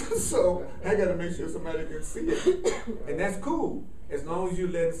 So I got to make sure somebody can see it, and that's cool as long as you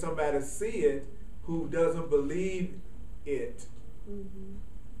let somebody see it who doesn't believe it. Mm-hmm.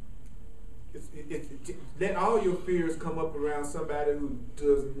 Let all your fears come up around somebody who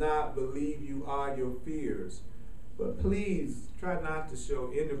does not believe you are your fears. But please try not to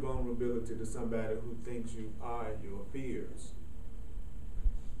show any vulnerability to somebody who thinks you are your fears.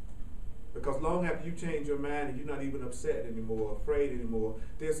 Because long after you change your mind and you're not even upset anymore, afraid anymore,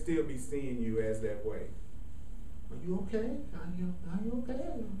 they'll still be seeing you as that way. Are you okay? Are you okay?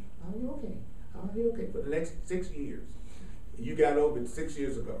 Are you okay? Are you okay? For the next 6 years. You got over it 6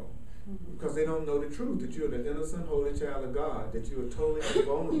 years ago. Because they don't know the truth, that you're the innocent, holy child of God, that you are totally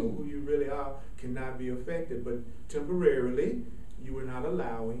invulnerable, who you really are, cannot be affected. But temporarily, you were not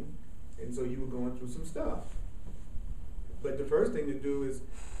allowing, and so you were going through some stuff. But the first thing to do is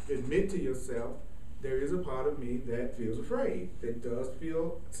admit to yourself, there is a part of me that feels afraid, that does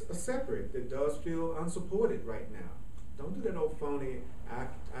feel separate, that does feel unsupported right now. Don't do that old phony,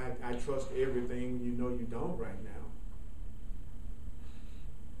 I trust everything when you know you don't right now.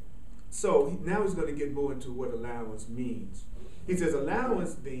 So now he's going to get more into what allowance means. He says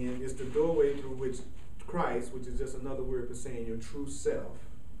allowance then is the doorway through which Christ, which is just another word for saying your true self,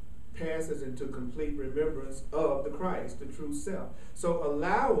 passes into complete remembrance of the Christ, the true self. So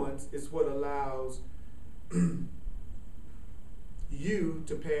allowance is what allows you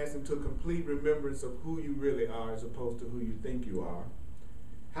to pass into complete remembrance of who you really are as opposed to who you think you are.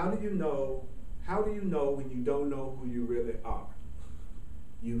 How do you know when you don't know who you really are?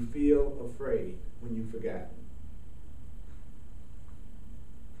 You feel afraid when you've forgotten.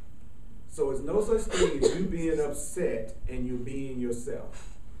 So it's no such thing as you being upset and you being yourself.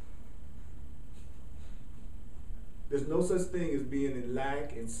 There's no such thing as being in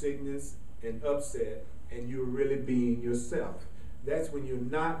lack and sickness and upset and you're really being yourself. That's when you're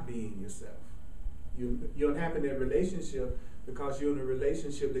not being yourself. You don't have in that relationship because you're in a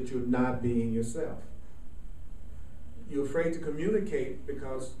relationship that you're not being yourself. You're afraid to communicate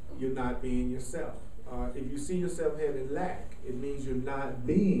because you're not being yourself. If you see yourself having lack, it means you're not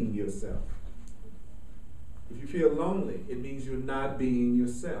being yourself. If you feel lonely, it means you're not being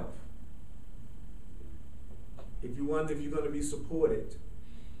yourself. If you wonder if you're going to be supported,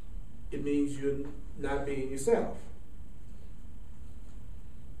 it means you're not being yourself.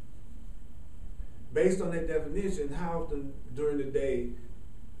 Based on that definition, how often during the day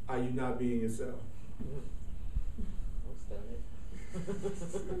are you not being yourself?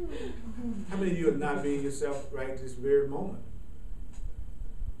 How many of you are not being yourself right this very moment?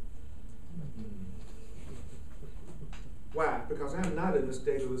 Why? Because I'm not in a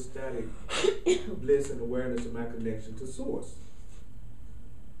state of ecstatic bliss and awareness of my connection to Source.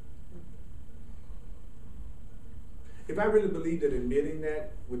 If I really believed that admitting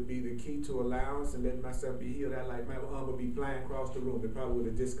that would be the key to allowance and letting myself be healed, I'd like my arm would be flying across the room. It probably would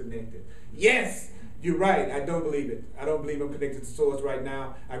have disconnected. Yes! You're right. I don't believe it. I don't believe I'm connected to Source right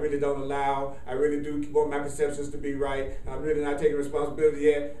now. I really don't allow. I really do want my perceptions to be right. I'm really not taking responsibility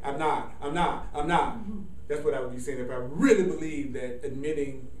yet. I'm not. That's what I would be saying if I really believed that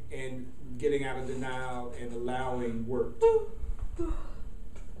admitting and getting out of denial and allowing worked.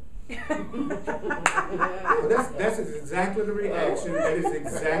 No, that's exactly the reaction. That is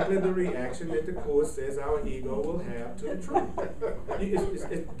exactly the reaction that the Course says our ego will have to the truth.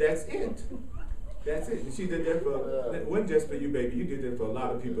 That's it. That's it. And she did that for, it wasn't just for you, baby. You did that for a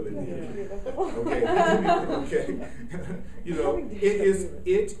lot of people in here. Okay. Okay. You know,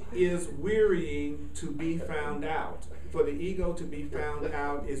 it is wearying to be found out. For the ego to be found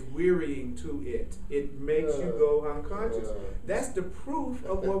out is wearying to it. It makes you go unconscious. That's the proof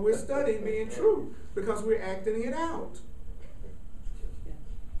of what we're studying being true, because we're acting it out.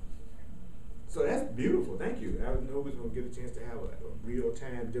 So that's beautiful. Thank you. I know we're going to get a chance to have a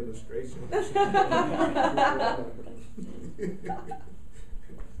real-time demonstration.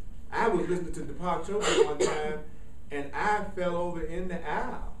 I was listening to Deepak Chopra one time, and I fell over in the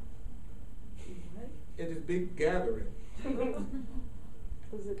aisle at this big gathering.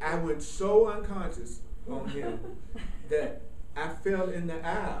 I went so unconscious on him that I fell in the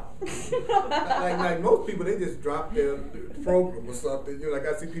aisle. like most people, they just drop their program or something. You know, like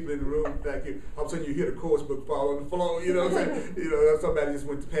I see people in the room, like all of a sudden you hear the course book fall on the floor. You know what I'm saying? You know, somebody just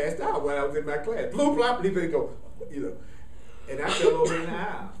went passed out while I was in my class. Bloop, blop, and he go, you know. And I fell over in the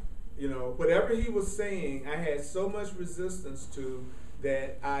aisle. You know, whatever he was saying, I had so much resistance to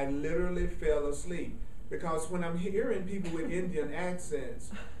that I literally fell asleep. Because when I'm hearing people with Indian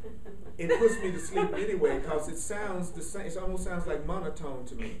accents, it puts me to sleep anyway, because it sounds the same. It almost sounds like monotone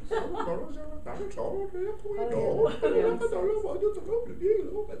to me.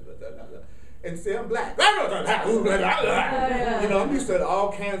 And say I'm black. You know, I'm used to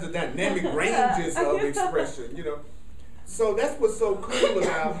all kinds of dynamic ranges of expression, you know. So that's what's so cool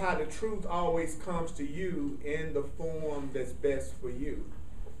about how the truth always comes to you in the form that's best for you.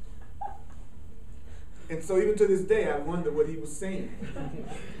 And so even to this day, I wonder what he was saying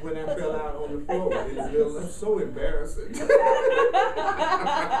when I fell out on the floor. It's so embarrassing.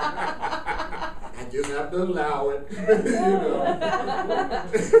 I just have to allow it, you know.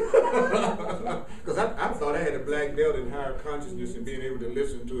 Because I thought I had a black belt in higher consciousness and being able to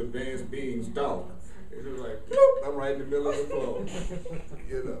listen to advanced beings talk. It was like, bloop, I'm right in the middle of the floor,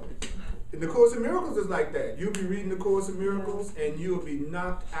 you know. And the Course in Miracles is like that. You'll be reading the Course in Miracles and you'll be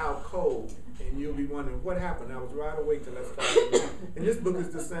knocked out cold. And you'll be wondering, what happened? I was wide awake till I started. And this book is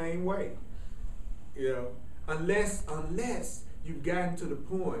the same way. You know, unless you've gotten to the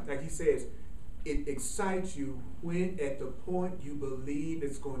point, like he says, it excites you when at the point you believe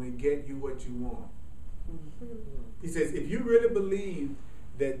it's going to get you what you want. He says, if you really believe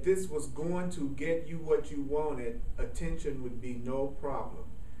that this was going to get you what you wanted, attention would be no problem.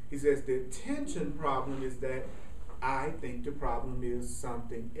 He says the attention problem is that I think the problem is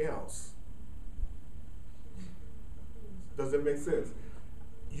something else. Does that make sense?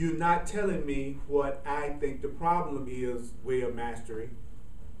 You're not telling me what I think the problem is, way of mastery.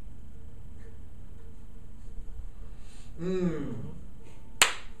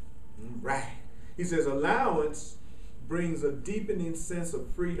 Right. He says allowance brings a deepening sense of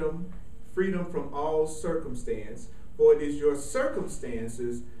freedom from all circumstance, for it is your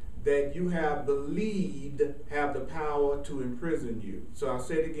circumstances that you have believed have the power to imprison you. So I'll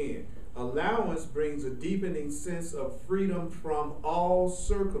say it again. Allowance brings a deepening sense of freedom from all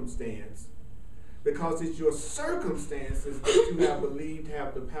circumstance, because it's your circumstances that you have believed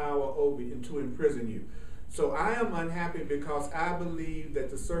have the power over you and to imprison you. So I am unhappy because I believe that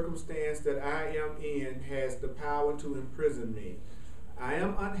the circumstance that I am in has the power to imprison me. I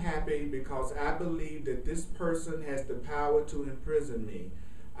am unhappy because I believe that this person has the power to imprison me.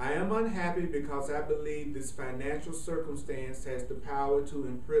 I am unhappy because I believe this financial circumstance has the power to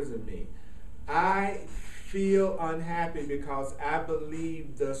imprison me. I feel unhappy because I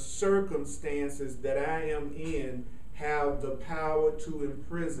believe the circumstances that I am in have the power to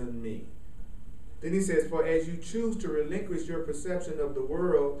imprison me. Then he says, for as you choose to relinquish your perception of the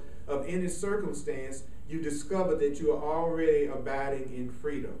world, of any circumstance, you discover that you are already abiding in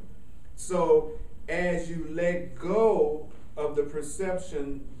freedom. So as you let go of the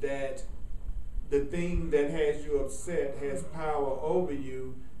perception that the thing that has you upset has power over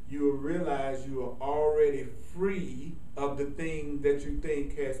you, you will realize you are already free of the thing that you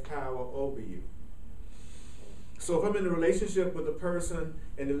think has power over you. So if I'm in a relationship with a person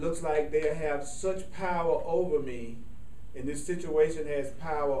and it looks like they have such power over me, and this situation has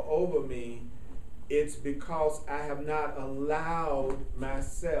power over me, it's because I have not allowed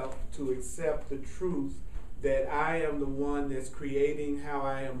myself to accept the truth that I am the one that's creating how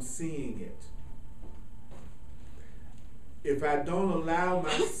I am seeing it. If I don't allow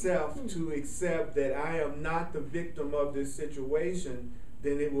myself to accept that I am not the victim of this situation,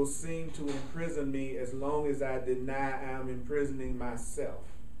 then it will seem to imprison me as long as I deny I'm imprisoning myself.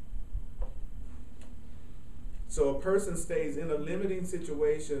 So a person stays in a limiting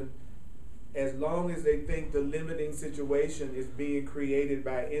situation as long as they think the limiting situation is being created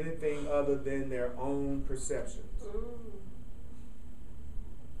by anything other than their own perceptions.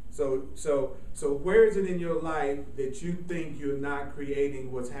 So where is it in your life that you think you're not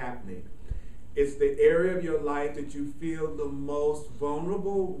creating what's happening? It's the area of your life that you feel the most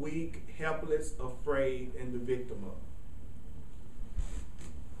vulnerable, weak, helpless, afraid, and the victim of.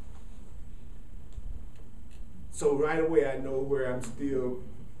 So right away I know where I'm still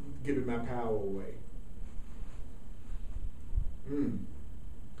giving my power away.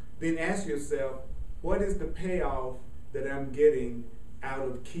 Then ask yourself, what is the payoff that I'm getting out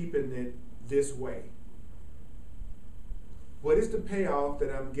of keeping it this way? What is the payoff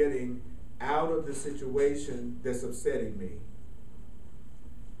that I'm getting out of the situation that's upsetting me?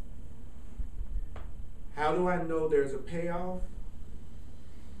 How do I know there's a payoff?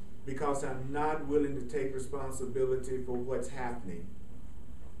 Because I'm not willing to take responsibility for what's happening,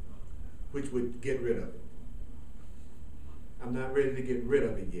 which would get rid of it. I'm not ready to get rid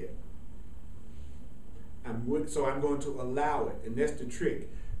of it yet. So I'm going to allow it, and that's the trick.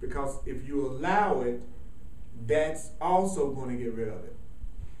 Because if you allow it, that's also going to get rid of it.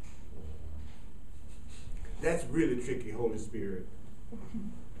 That's really tricky, Holy Spirit.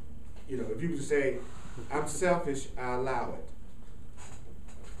 You know, if you would say, I'm selfish, I allow it.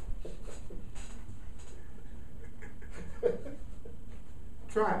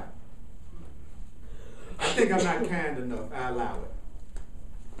 Try it. I think I'm not kind enough, I allow it.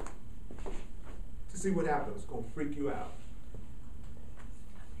 To see what happens, it's going to freak you out.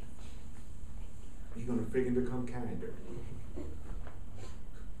 You're going to freaking become kinder.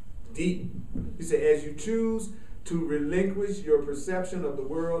 Deep. He said, as you choose to relinquish your perception of the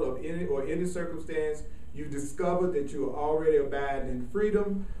world of any circumstance, you discover that you are already abiding in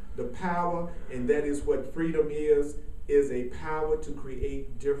freedom, the power, and that is what freedom is a power to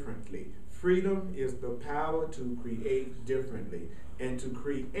create differently. Freedom is the power to create differently. And to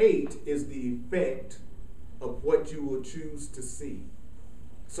create is the effect of what you will choose to see.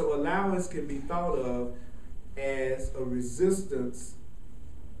 So allowance can be thought of as a resistance.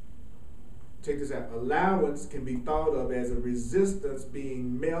 Check this out. Allowance can be thought of as a resistance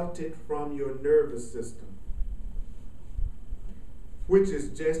being melted from your nervous system, which is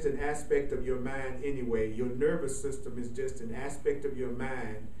just an aspect of your mind anyway. Your nervous system is just an aspect of your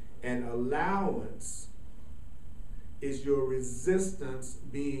mind, and allowance is your resistance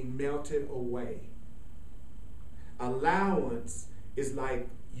being melted away. Allowance is like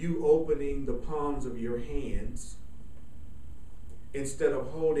you opening the palms of your hands. Instead of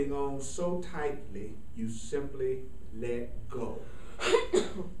holding on so tightly, you simply let go.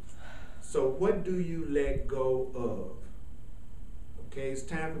 So what do you let go of? Okay, it's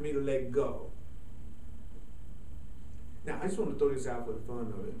time for me to let go. Now, I just want to throw this out for the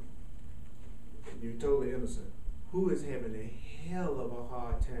fun of it. You're totally innocent. Who is having a hell of a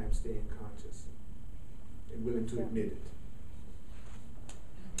hard time staying conscious and willing to admit it?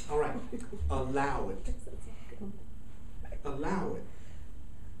 All right, allow it. Allow it.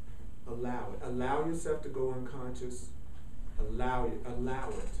 Allow it. Allow yourself to go unconscious. Allow it. Allow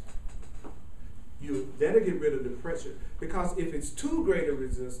it. That'll get rid of the pressure. Because if it's too great a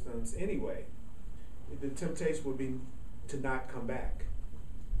resistance anyway, the temptation would be to not come back.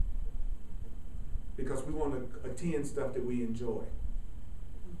 Because we want to attend stuff that we enjoy.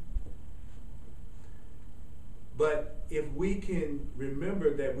 But if we can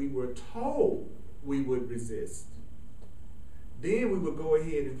remember that we were told we would resist, then we would go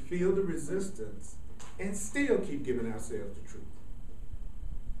ahead and feel the resistance and still keep giving ourselves the truth.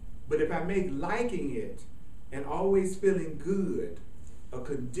 But if I make liking it and always feeling good a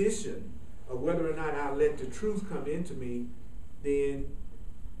condition of whether or not I let the truth come into me, then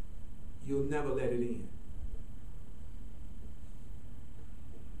you'll never let it in.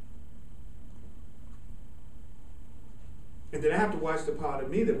 And then I have to watch the part of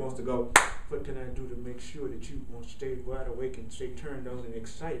me that wants to go, what can I do to make sure that you won't stay wide awake and stay turned on and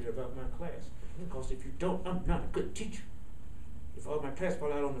excited about my class? Because if you don't, I'm not a good teacher. If all my class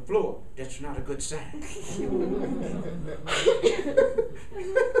fall out on the floor, that's not a good sign. Or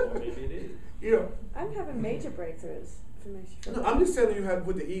maybe it is. You know, I'm having major breakthroughs. If it makes you feel no, better. I'm just telling you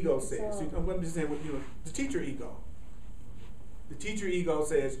what the ego says. So- I'm just saying what the teacher ego. The teacher ego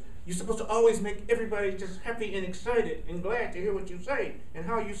says you're supposed to always make everybody just happy and excited and glad to hear what you say and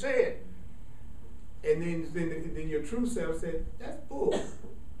how you say it. And then your true self said, that's bull.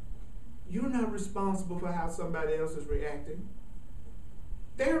 You're not responsible for how somebody else is reacting.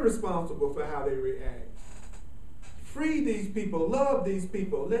 They're responsible for how they react. Free these people, love these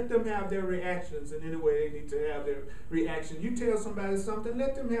people, let them have their reactions in any way they need to have their reaction. You tell somebody something,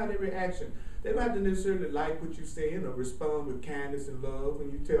 let them have their reaction. They don't have to necessarily like what you're saying or respond with kindness and love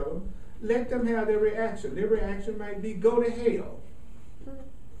when you tell them. Let them have their reaction. Their reaction might be, go to hell.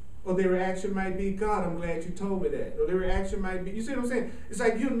 Or their reaction might be, God, I'm glad you told me that. Or their reaction might be, you see what I'm saying? It's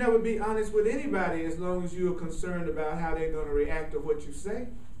like you'll never be honest with anybody as long as you're concerned about how they're going to react to what you say.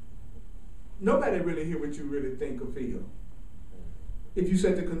 Nobody really hear what you really think or feel. If you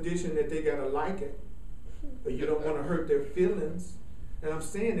set the condition that they got to like it, or you don't want to hurt their feelings. And I'm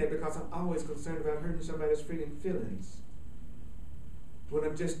saying that because I'm always concerned about hurting somebody's freaking feelings. When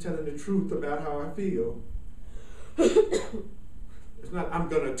I'm just telling the truth about how I feel. It's not, I'm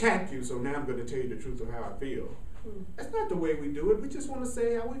going to attack you, so now I'm going to tell you the truth of how I feel. That's not the way we do it. We just want to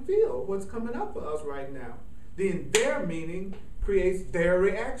say how we feel, what's coming up for us right now. Then their meaning creates their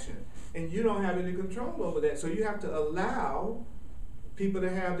reaction. And you don't have any control over that. So you have to allow people to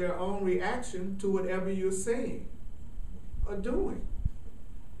have their own reaction to whatever you're saying or doing.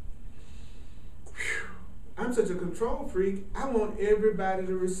 Whew. I'm such a control freak. I want everybody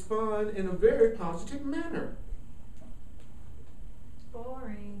to respond in a very positive manner.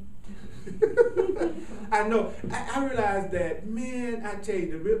 Boring. I know. I realize that, man, I tell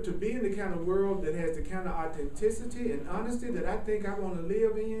you, to be in the kind of world that has the kind of authenticity and honesty that I think I want to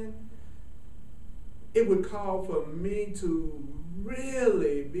live in, it would call for me to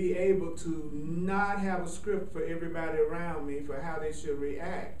really be able to not have a script for everybody around me for how they should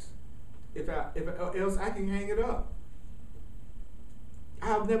react. If else I can hang it up.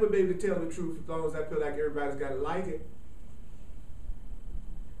 I'll never be able to tell the truth as long as I feel like everybody's got to like it.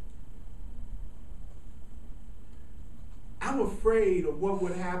 I'm afraid of what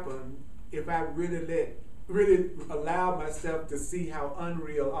would happen if I really allowed myself to see how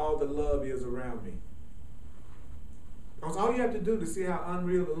unreal all the love is around me. Because all you have to do to see how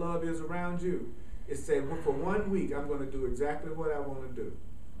unreal the love is around you is say, well, for 1 week, I'm going to do exactly what I want to do,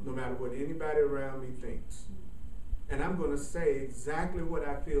 no matter what anybody around me thinks. And I'm going to say exactly what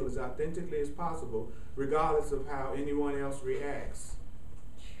I feel as authentically as possible, regardless of how anyone else reacts.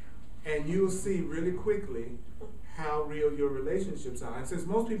 And you'll see really quickly how real your relationships are. And since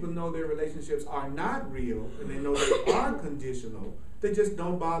most people know their relationships are not real, and they know they are conditional, they just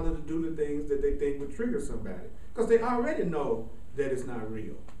don't bother to do the things that they think would trigger somebody. Because they already know that it's not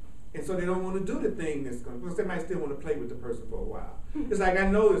real. And so they don't want to do the thing that's going to, because they might still want to play with the person for a while. It's like, I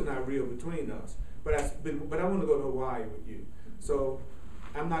know it's not real between us, but I want to go to Hawaii with you. So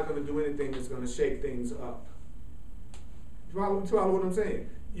I'm not going to do anything that's going to shake things up. Follow what I'm saying?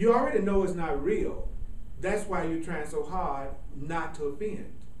 You already know it's not real. That's why you're trying so hard not to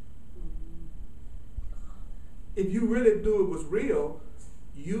offend. If you really knew it was real,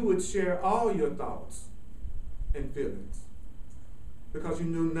 you would share all your thoughts and feelings. Because you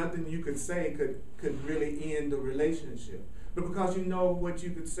knew nothing you could say could really end the relationship. But because you know what you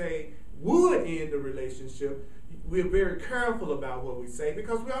could say would end the relationship, we're very careful about what we say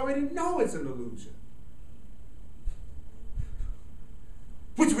because we already know it's an illusion.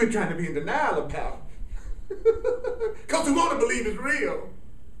 Which we're trying to be in denial about. Because we want to believe it's real.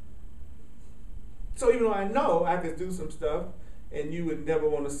 So even though I know I could do some stuff and you would never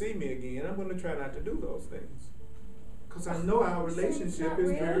want to see me again, I'm going to try not to do those things. Because I know our relationship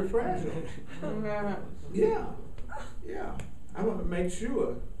is very fragile. Yeah. I want to make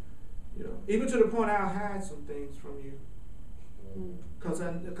sure, even to the point I'll hide some things from you. Because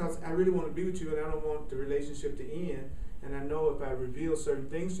I really want to be with you and I don't want the relationship to end. And I know if I reveal certain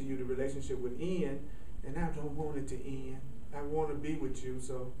things to you, the relationship would end. And I don't want it to end. I want to be with you,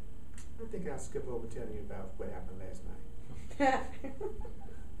 so I think I'll skip over telling you about what happened last night.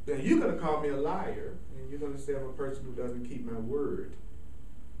 Then you're going to call me a liar, and you're going to say I'm a person who doesn't keep my word.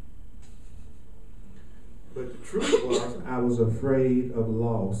 But the truth was, I was afraid of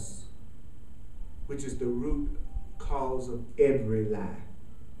loss, which is the root cause of every lie.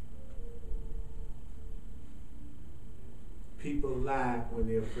 People lie when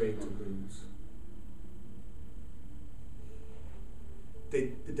they're afraid to lose.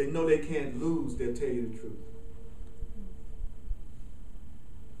 They know they can't lose, they'll tell you the truth.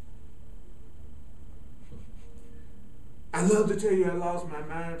 I love to tell you I lost my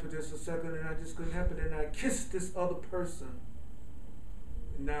mind for just a second and I just couldn't help it and I kissed this other person.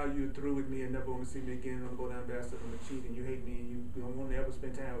 And now you're through with me and never want to see me again. I'm going to go down there, I'm going to cheat and you hate me and you don't want to ever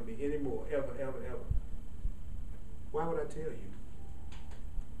spend time with me anymore, ever. Why would I tell you?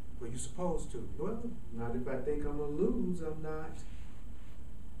 Well, you're supposed to. Well, not if I think I'm going to lose, I'm not.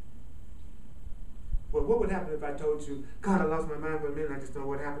 Well, what would happen if I told you, God, I lost my mind for a minute, I just don't know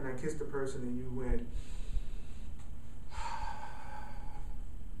what happened, I kissed the person and you went,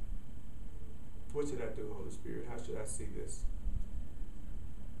 what should I do, Holy Spirit? How should I see this?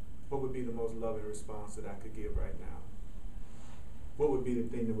 What would be the most loving response that I could give right now? What would be the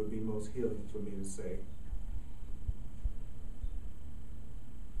thing that would be most healing for me to say?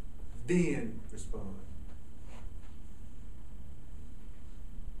 Then respond.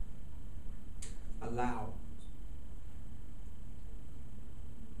 Allow.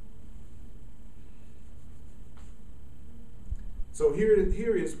 So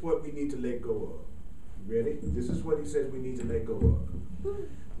here is what we need to let go of. You ready? This is what he says we need to let go of.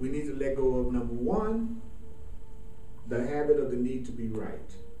 We need to let go of, number one, the habit of the need to be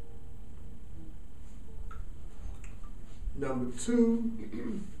right. Number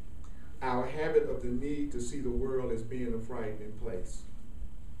two, our habit of the need to see the world as being a frightening place.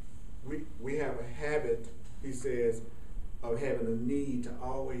 We have a habit, he says, of having a need to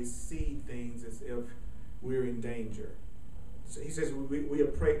always see things as if we're in danger. So he says we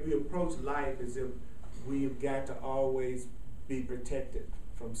approach life as if we've got to always be protected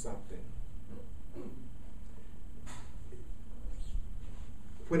from something.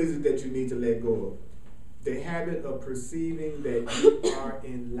 What is it that you need to let go of? The habit of perceiving that you are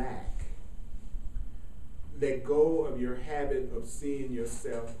in lack. Let go of your habit of seeing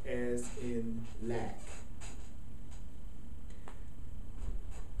yourself as in lack.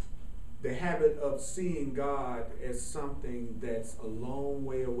 The habit of seeing God as something that's a long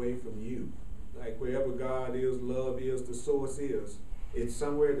way away from you. Like wherever God is, love is, the source is. It's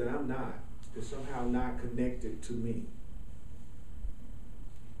somewhere that I'm not. It's somehow not connected to me.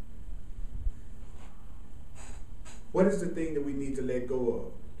 What is the thing that we need to let go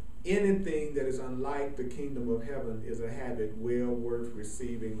of? Anything that is unlike the kingdom of heaven is a habit well worth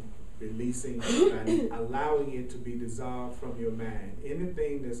receiving, releasing, and allowing it to be dissolved from your mind.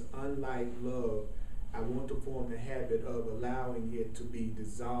 Anything that's unlike love, I want to form the habit of allowing it to be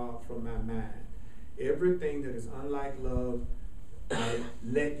dissolved from my mind. Everything that is unlike love, I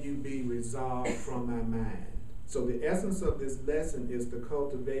let you be resolved from my mind. So the essence of this lesson is the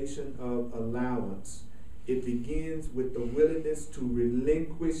cultivation of allowance. It begins with the willingness to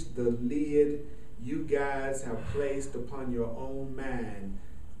relinquish the lid you guys have placed upon your own mind.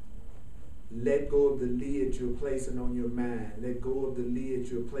 Let go of the lid you're placing on your mind. Let go of the lid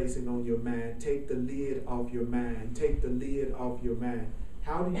you're placing on your mind. Take the lid off your mind. Take the lid off your mind.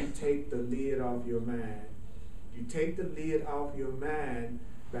 How do you take the lid off your mind? You take the lid off your mind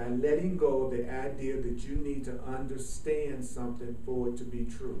by letting go of the idea that you need to understand something for it to be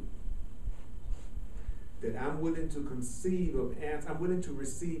true. That I'm willing to conceive of answers. I'm willing to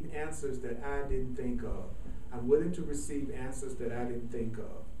receive answers that I didn't think of. I'm willing to receive answers that I didn't think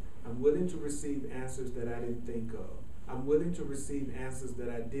of. I'm willing to receive answers that I didn't think of. I'm willing to receive answers that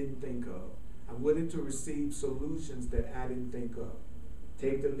I didn't think of. I'm willing to receive solutions that I didn't think of.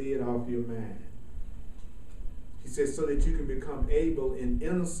 Take the lid off your mind. He says, so that you can become able in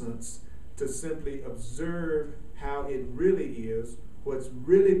innocence to simply observe how it really is, what's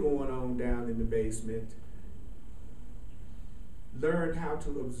really going on down in the basement. Learn how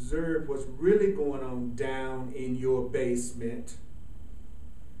to observe what's really going on down in your basement,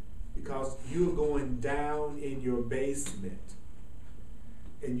 because you're going down in your basement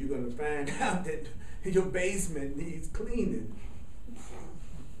and you're going to find out that your basement needs cleaning.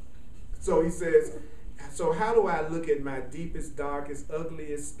 So he says, so how do I look at my deepest, darkest,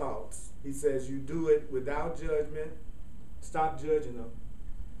 ugliest thoughts? He says, you do it without judgment. Stop judging them.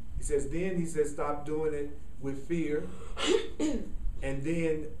 He says, stop doing it with fear, and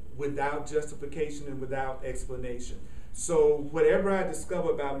then without justification and without explanation. So whatever I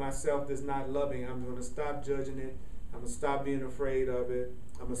discover about myself that's not loving, I'm going to stop judging it. I'm going to stop being afraid of it.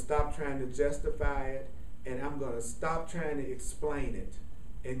 I'm going to stop trying to justify it, and I'm going to stop trying to explain it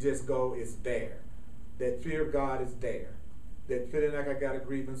and just go, it's there. That fear of God is there. That feeling like I got a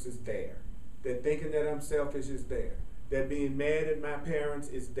grievance is there. That thinking that I'm selfish is there. That being mad at my parents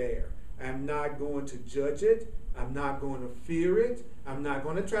is there. I'm not going to judge it. I'm not going to fear it. I'm not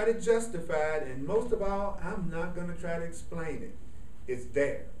going to try to justify it. And most of all, I'm not going to try to explain it. It's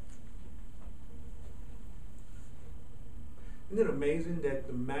there. Isn't it amazing that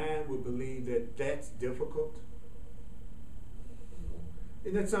the mind would believe that that's difficult?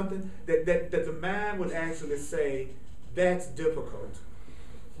 Isn't that something? That the mind would actually say, that's difficult.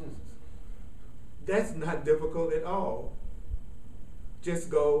 That's not difficult at all. Just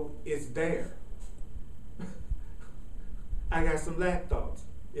go, it's there. I got some lack thoughts.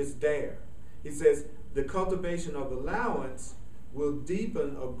 It's there. He says the cultivation of allowance will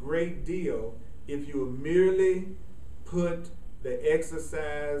deepen a great deal if you merely put the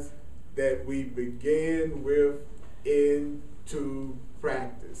exercise that we began with into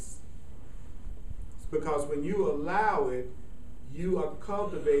practice. Because when you allow it, you are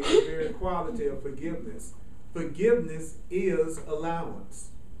cultivating the very quality of forgiveness. Forgiveness is allowance.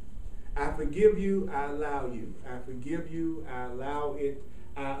 I forgive you, I allow you. I forgive you, I allow it.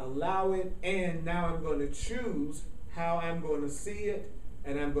 I allow it, and now I'm going to choose how I'm going to see it,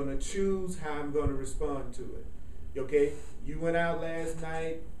 and I'm going to choose how I'm going to respond to it. Okay? You went out last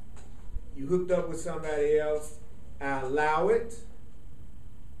night, you hooked up with somebody else, I allow it,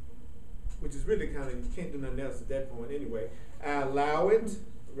 which is really kind of, you can't do nothing else at that point anyway. I allow it,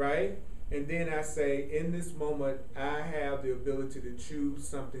 right? And then I say, in this moment, I have the ability to choose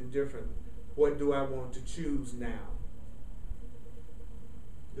something different. What do I want to choose now?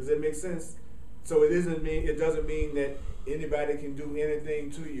 Does that make sense? So it doesn't mean that anybody can do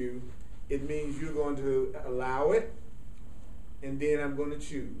anything to you. It means you're going to allow it, and then I'm going to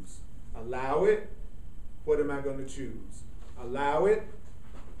choose. Allow it. What am I going to choose? Allow it.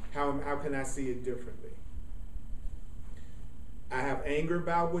 How can I see it differently? I have anger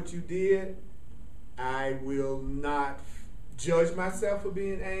about what you did. I will not judge myself for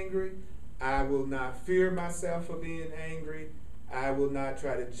being angry. I will not fear myself for being angry. I will not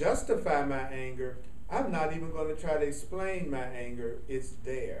try to justify my anger. I'm not even going to try to explain my anger. It's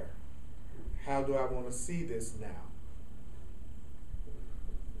there. How do I want to see this now?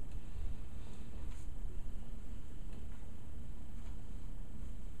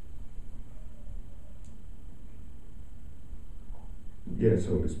 Yes,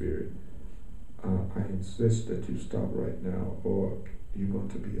 Holy Spirit. I insist that you stop right now, or you're going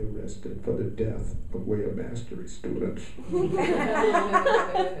to be arrested for the death of Way of Mastery students.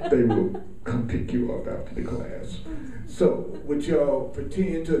 They will come pick you up after the class. So, would y'all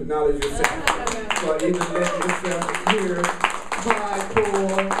pretend to acknowledge yourself, or even let yourself hear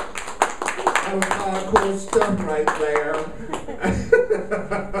hardcore? That was hardcore stuff right there.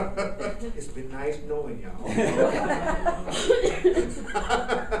 It's been nice knowing y'all.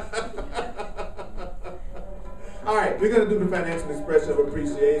 All right, we're going to do the financial expression of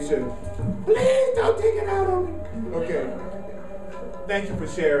appreciation. Please don't take it out on me. Okay. Thank you for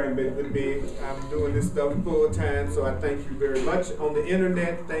sharing with me. I'm doing this stuff full time, so I thank you very much. On the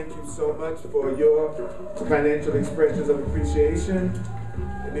internet, thank you so much for your financial expressions of appreciation.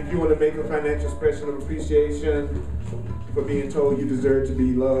 And if you want to make a financial expression of appreciation for being told you deserve to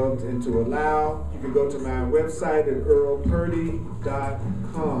be loved and to allow, you can go to my website at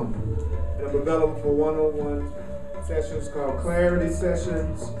earlpurdy.com. And I'm available for one-on-one sessions called Clarity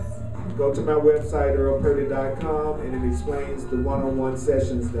Sessions. Go to my website, earlpurdy.com, and it explains the one-on-one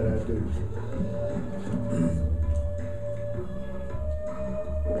sessions that I do.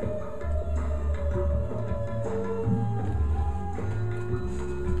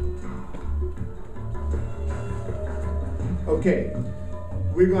 Okay,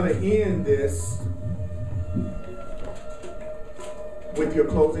 we're going to end this with your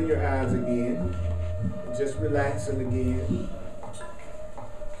closing your eyes again, just relaxing again.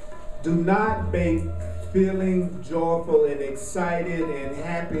 Do not make feeling joyful and excited and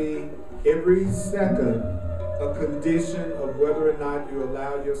happy every second a condition of whether or not you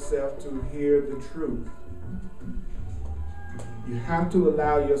allow yourself to hear the truth. You have to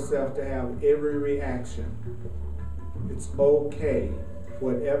allow yourself to have every reaction. It's okay.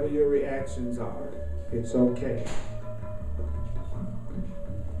 Whatever your reactions are, it's okay.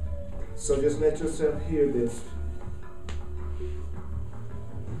 So just let yourself hear this.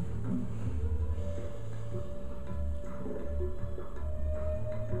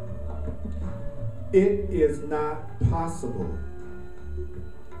 It is not possible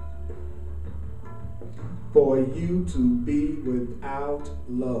for you to be without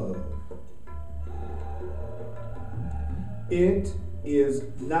love. It is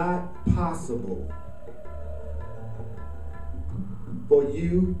not possible for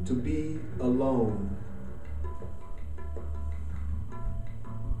you to be alone.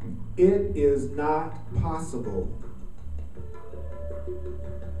 It is not possible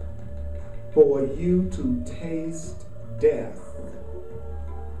for you to taste death.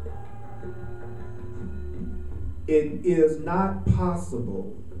 It is not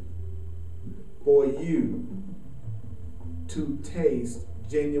possible for you to taste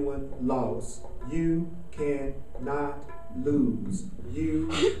genuine loss. You cannot lose. You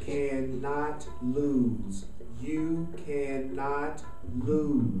cannot lose. You cannot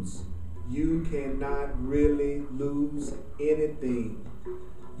lose. You cannot really lose anything.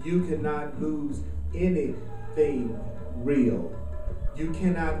 You cannot lose anything real. You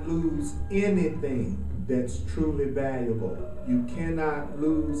cannot lose anything that's truly valuable. You cannot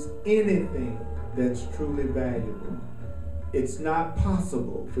lose anything that's truly valuable. It's not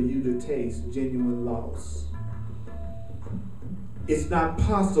possible for you to taste genuine loss. It's not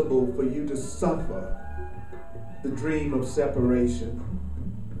possible for you to suffer the dream of separation.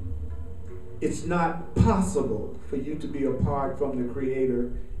 It's not possible for you to be apart from the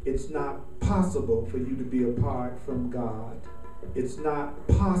Creator. It's not possible for you to be apart from God. It's not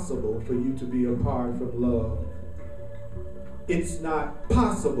possible for you to be apart from love. It's not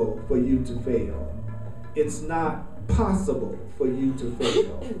possible for you to fail. It's not possible for you to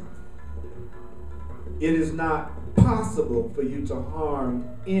fail. It is not possible for you to harm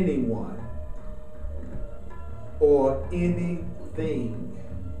anyone or anything.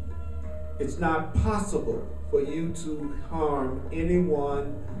 It's not possible for you to harm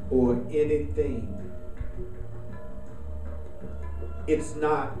anyone or anything. It's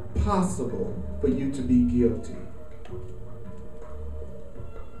not possible for you to be guilty.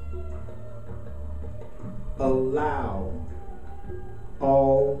 Allow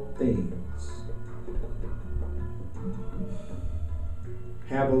all things.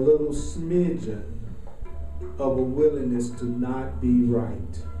 Have a little smidgen of a willingness to not be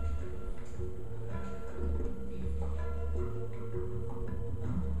right.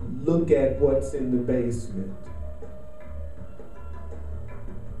 Look at what's in the basement,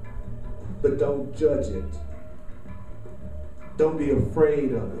 but don't judge it. Don't be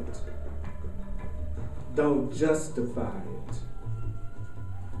afraid of it. Don't justify it.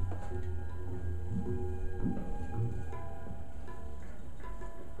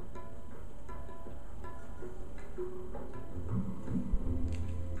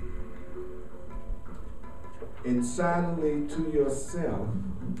 And silently to yourself,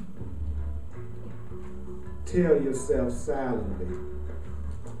 tell yourself silently,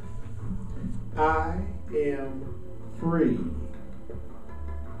 I am free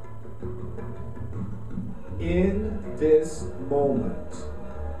in this moment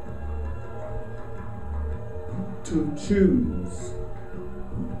to choose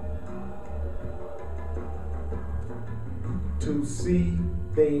to see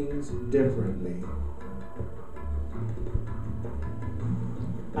things differently.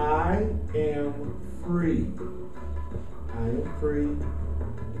 I am free. I am free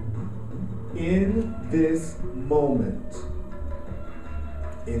in this moment.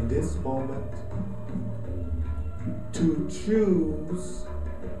 In this moment, to choose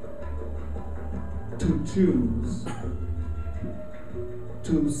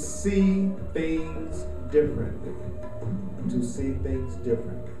to see things differently. To see things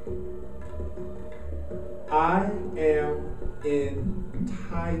differently. I am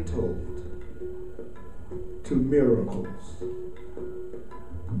entitled to miracles.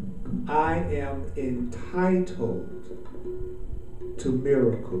 I am entitled to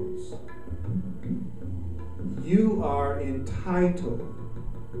miracles. You are entitled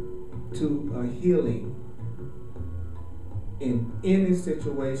to a healing in any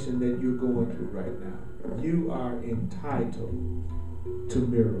situation that you're going through right now. You are entitled to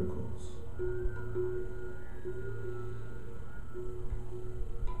miracles.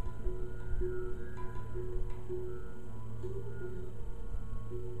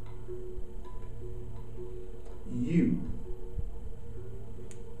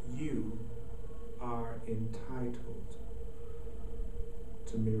 You are entitled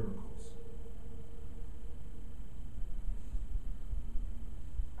to miracles.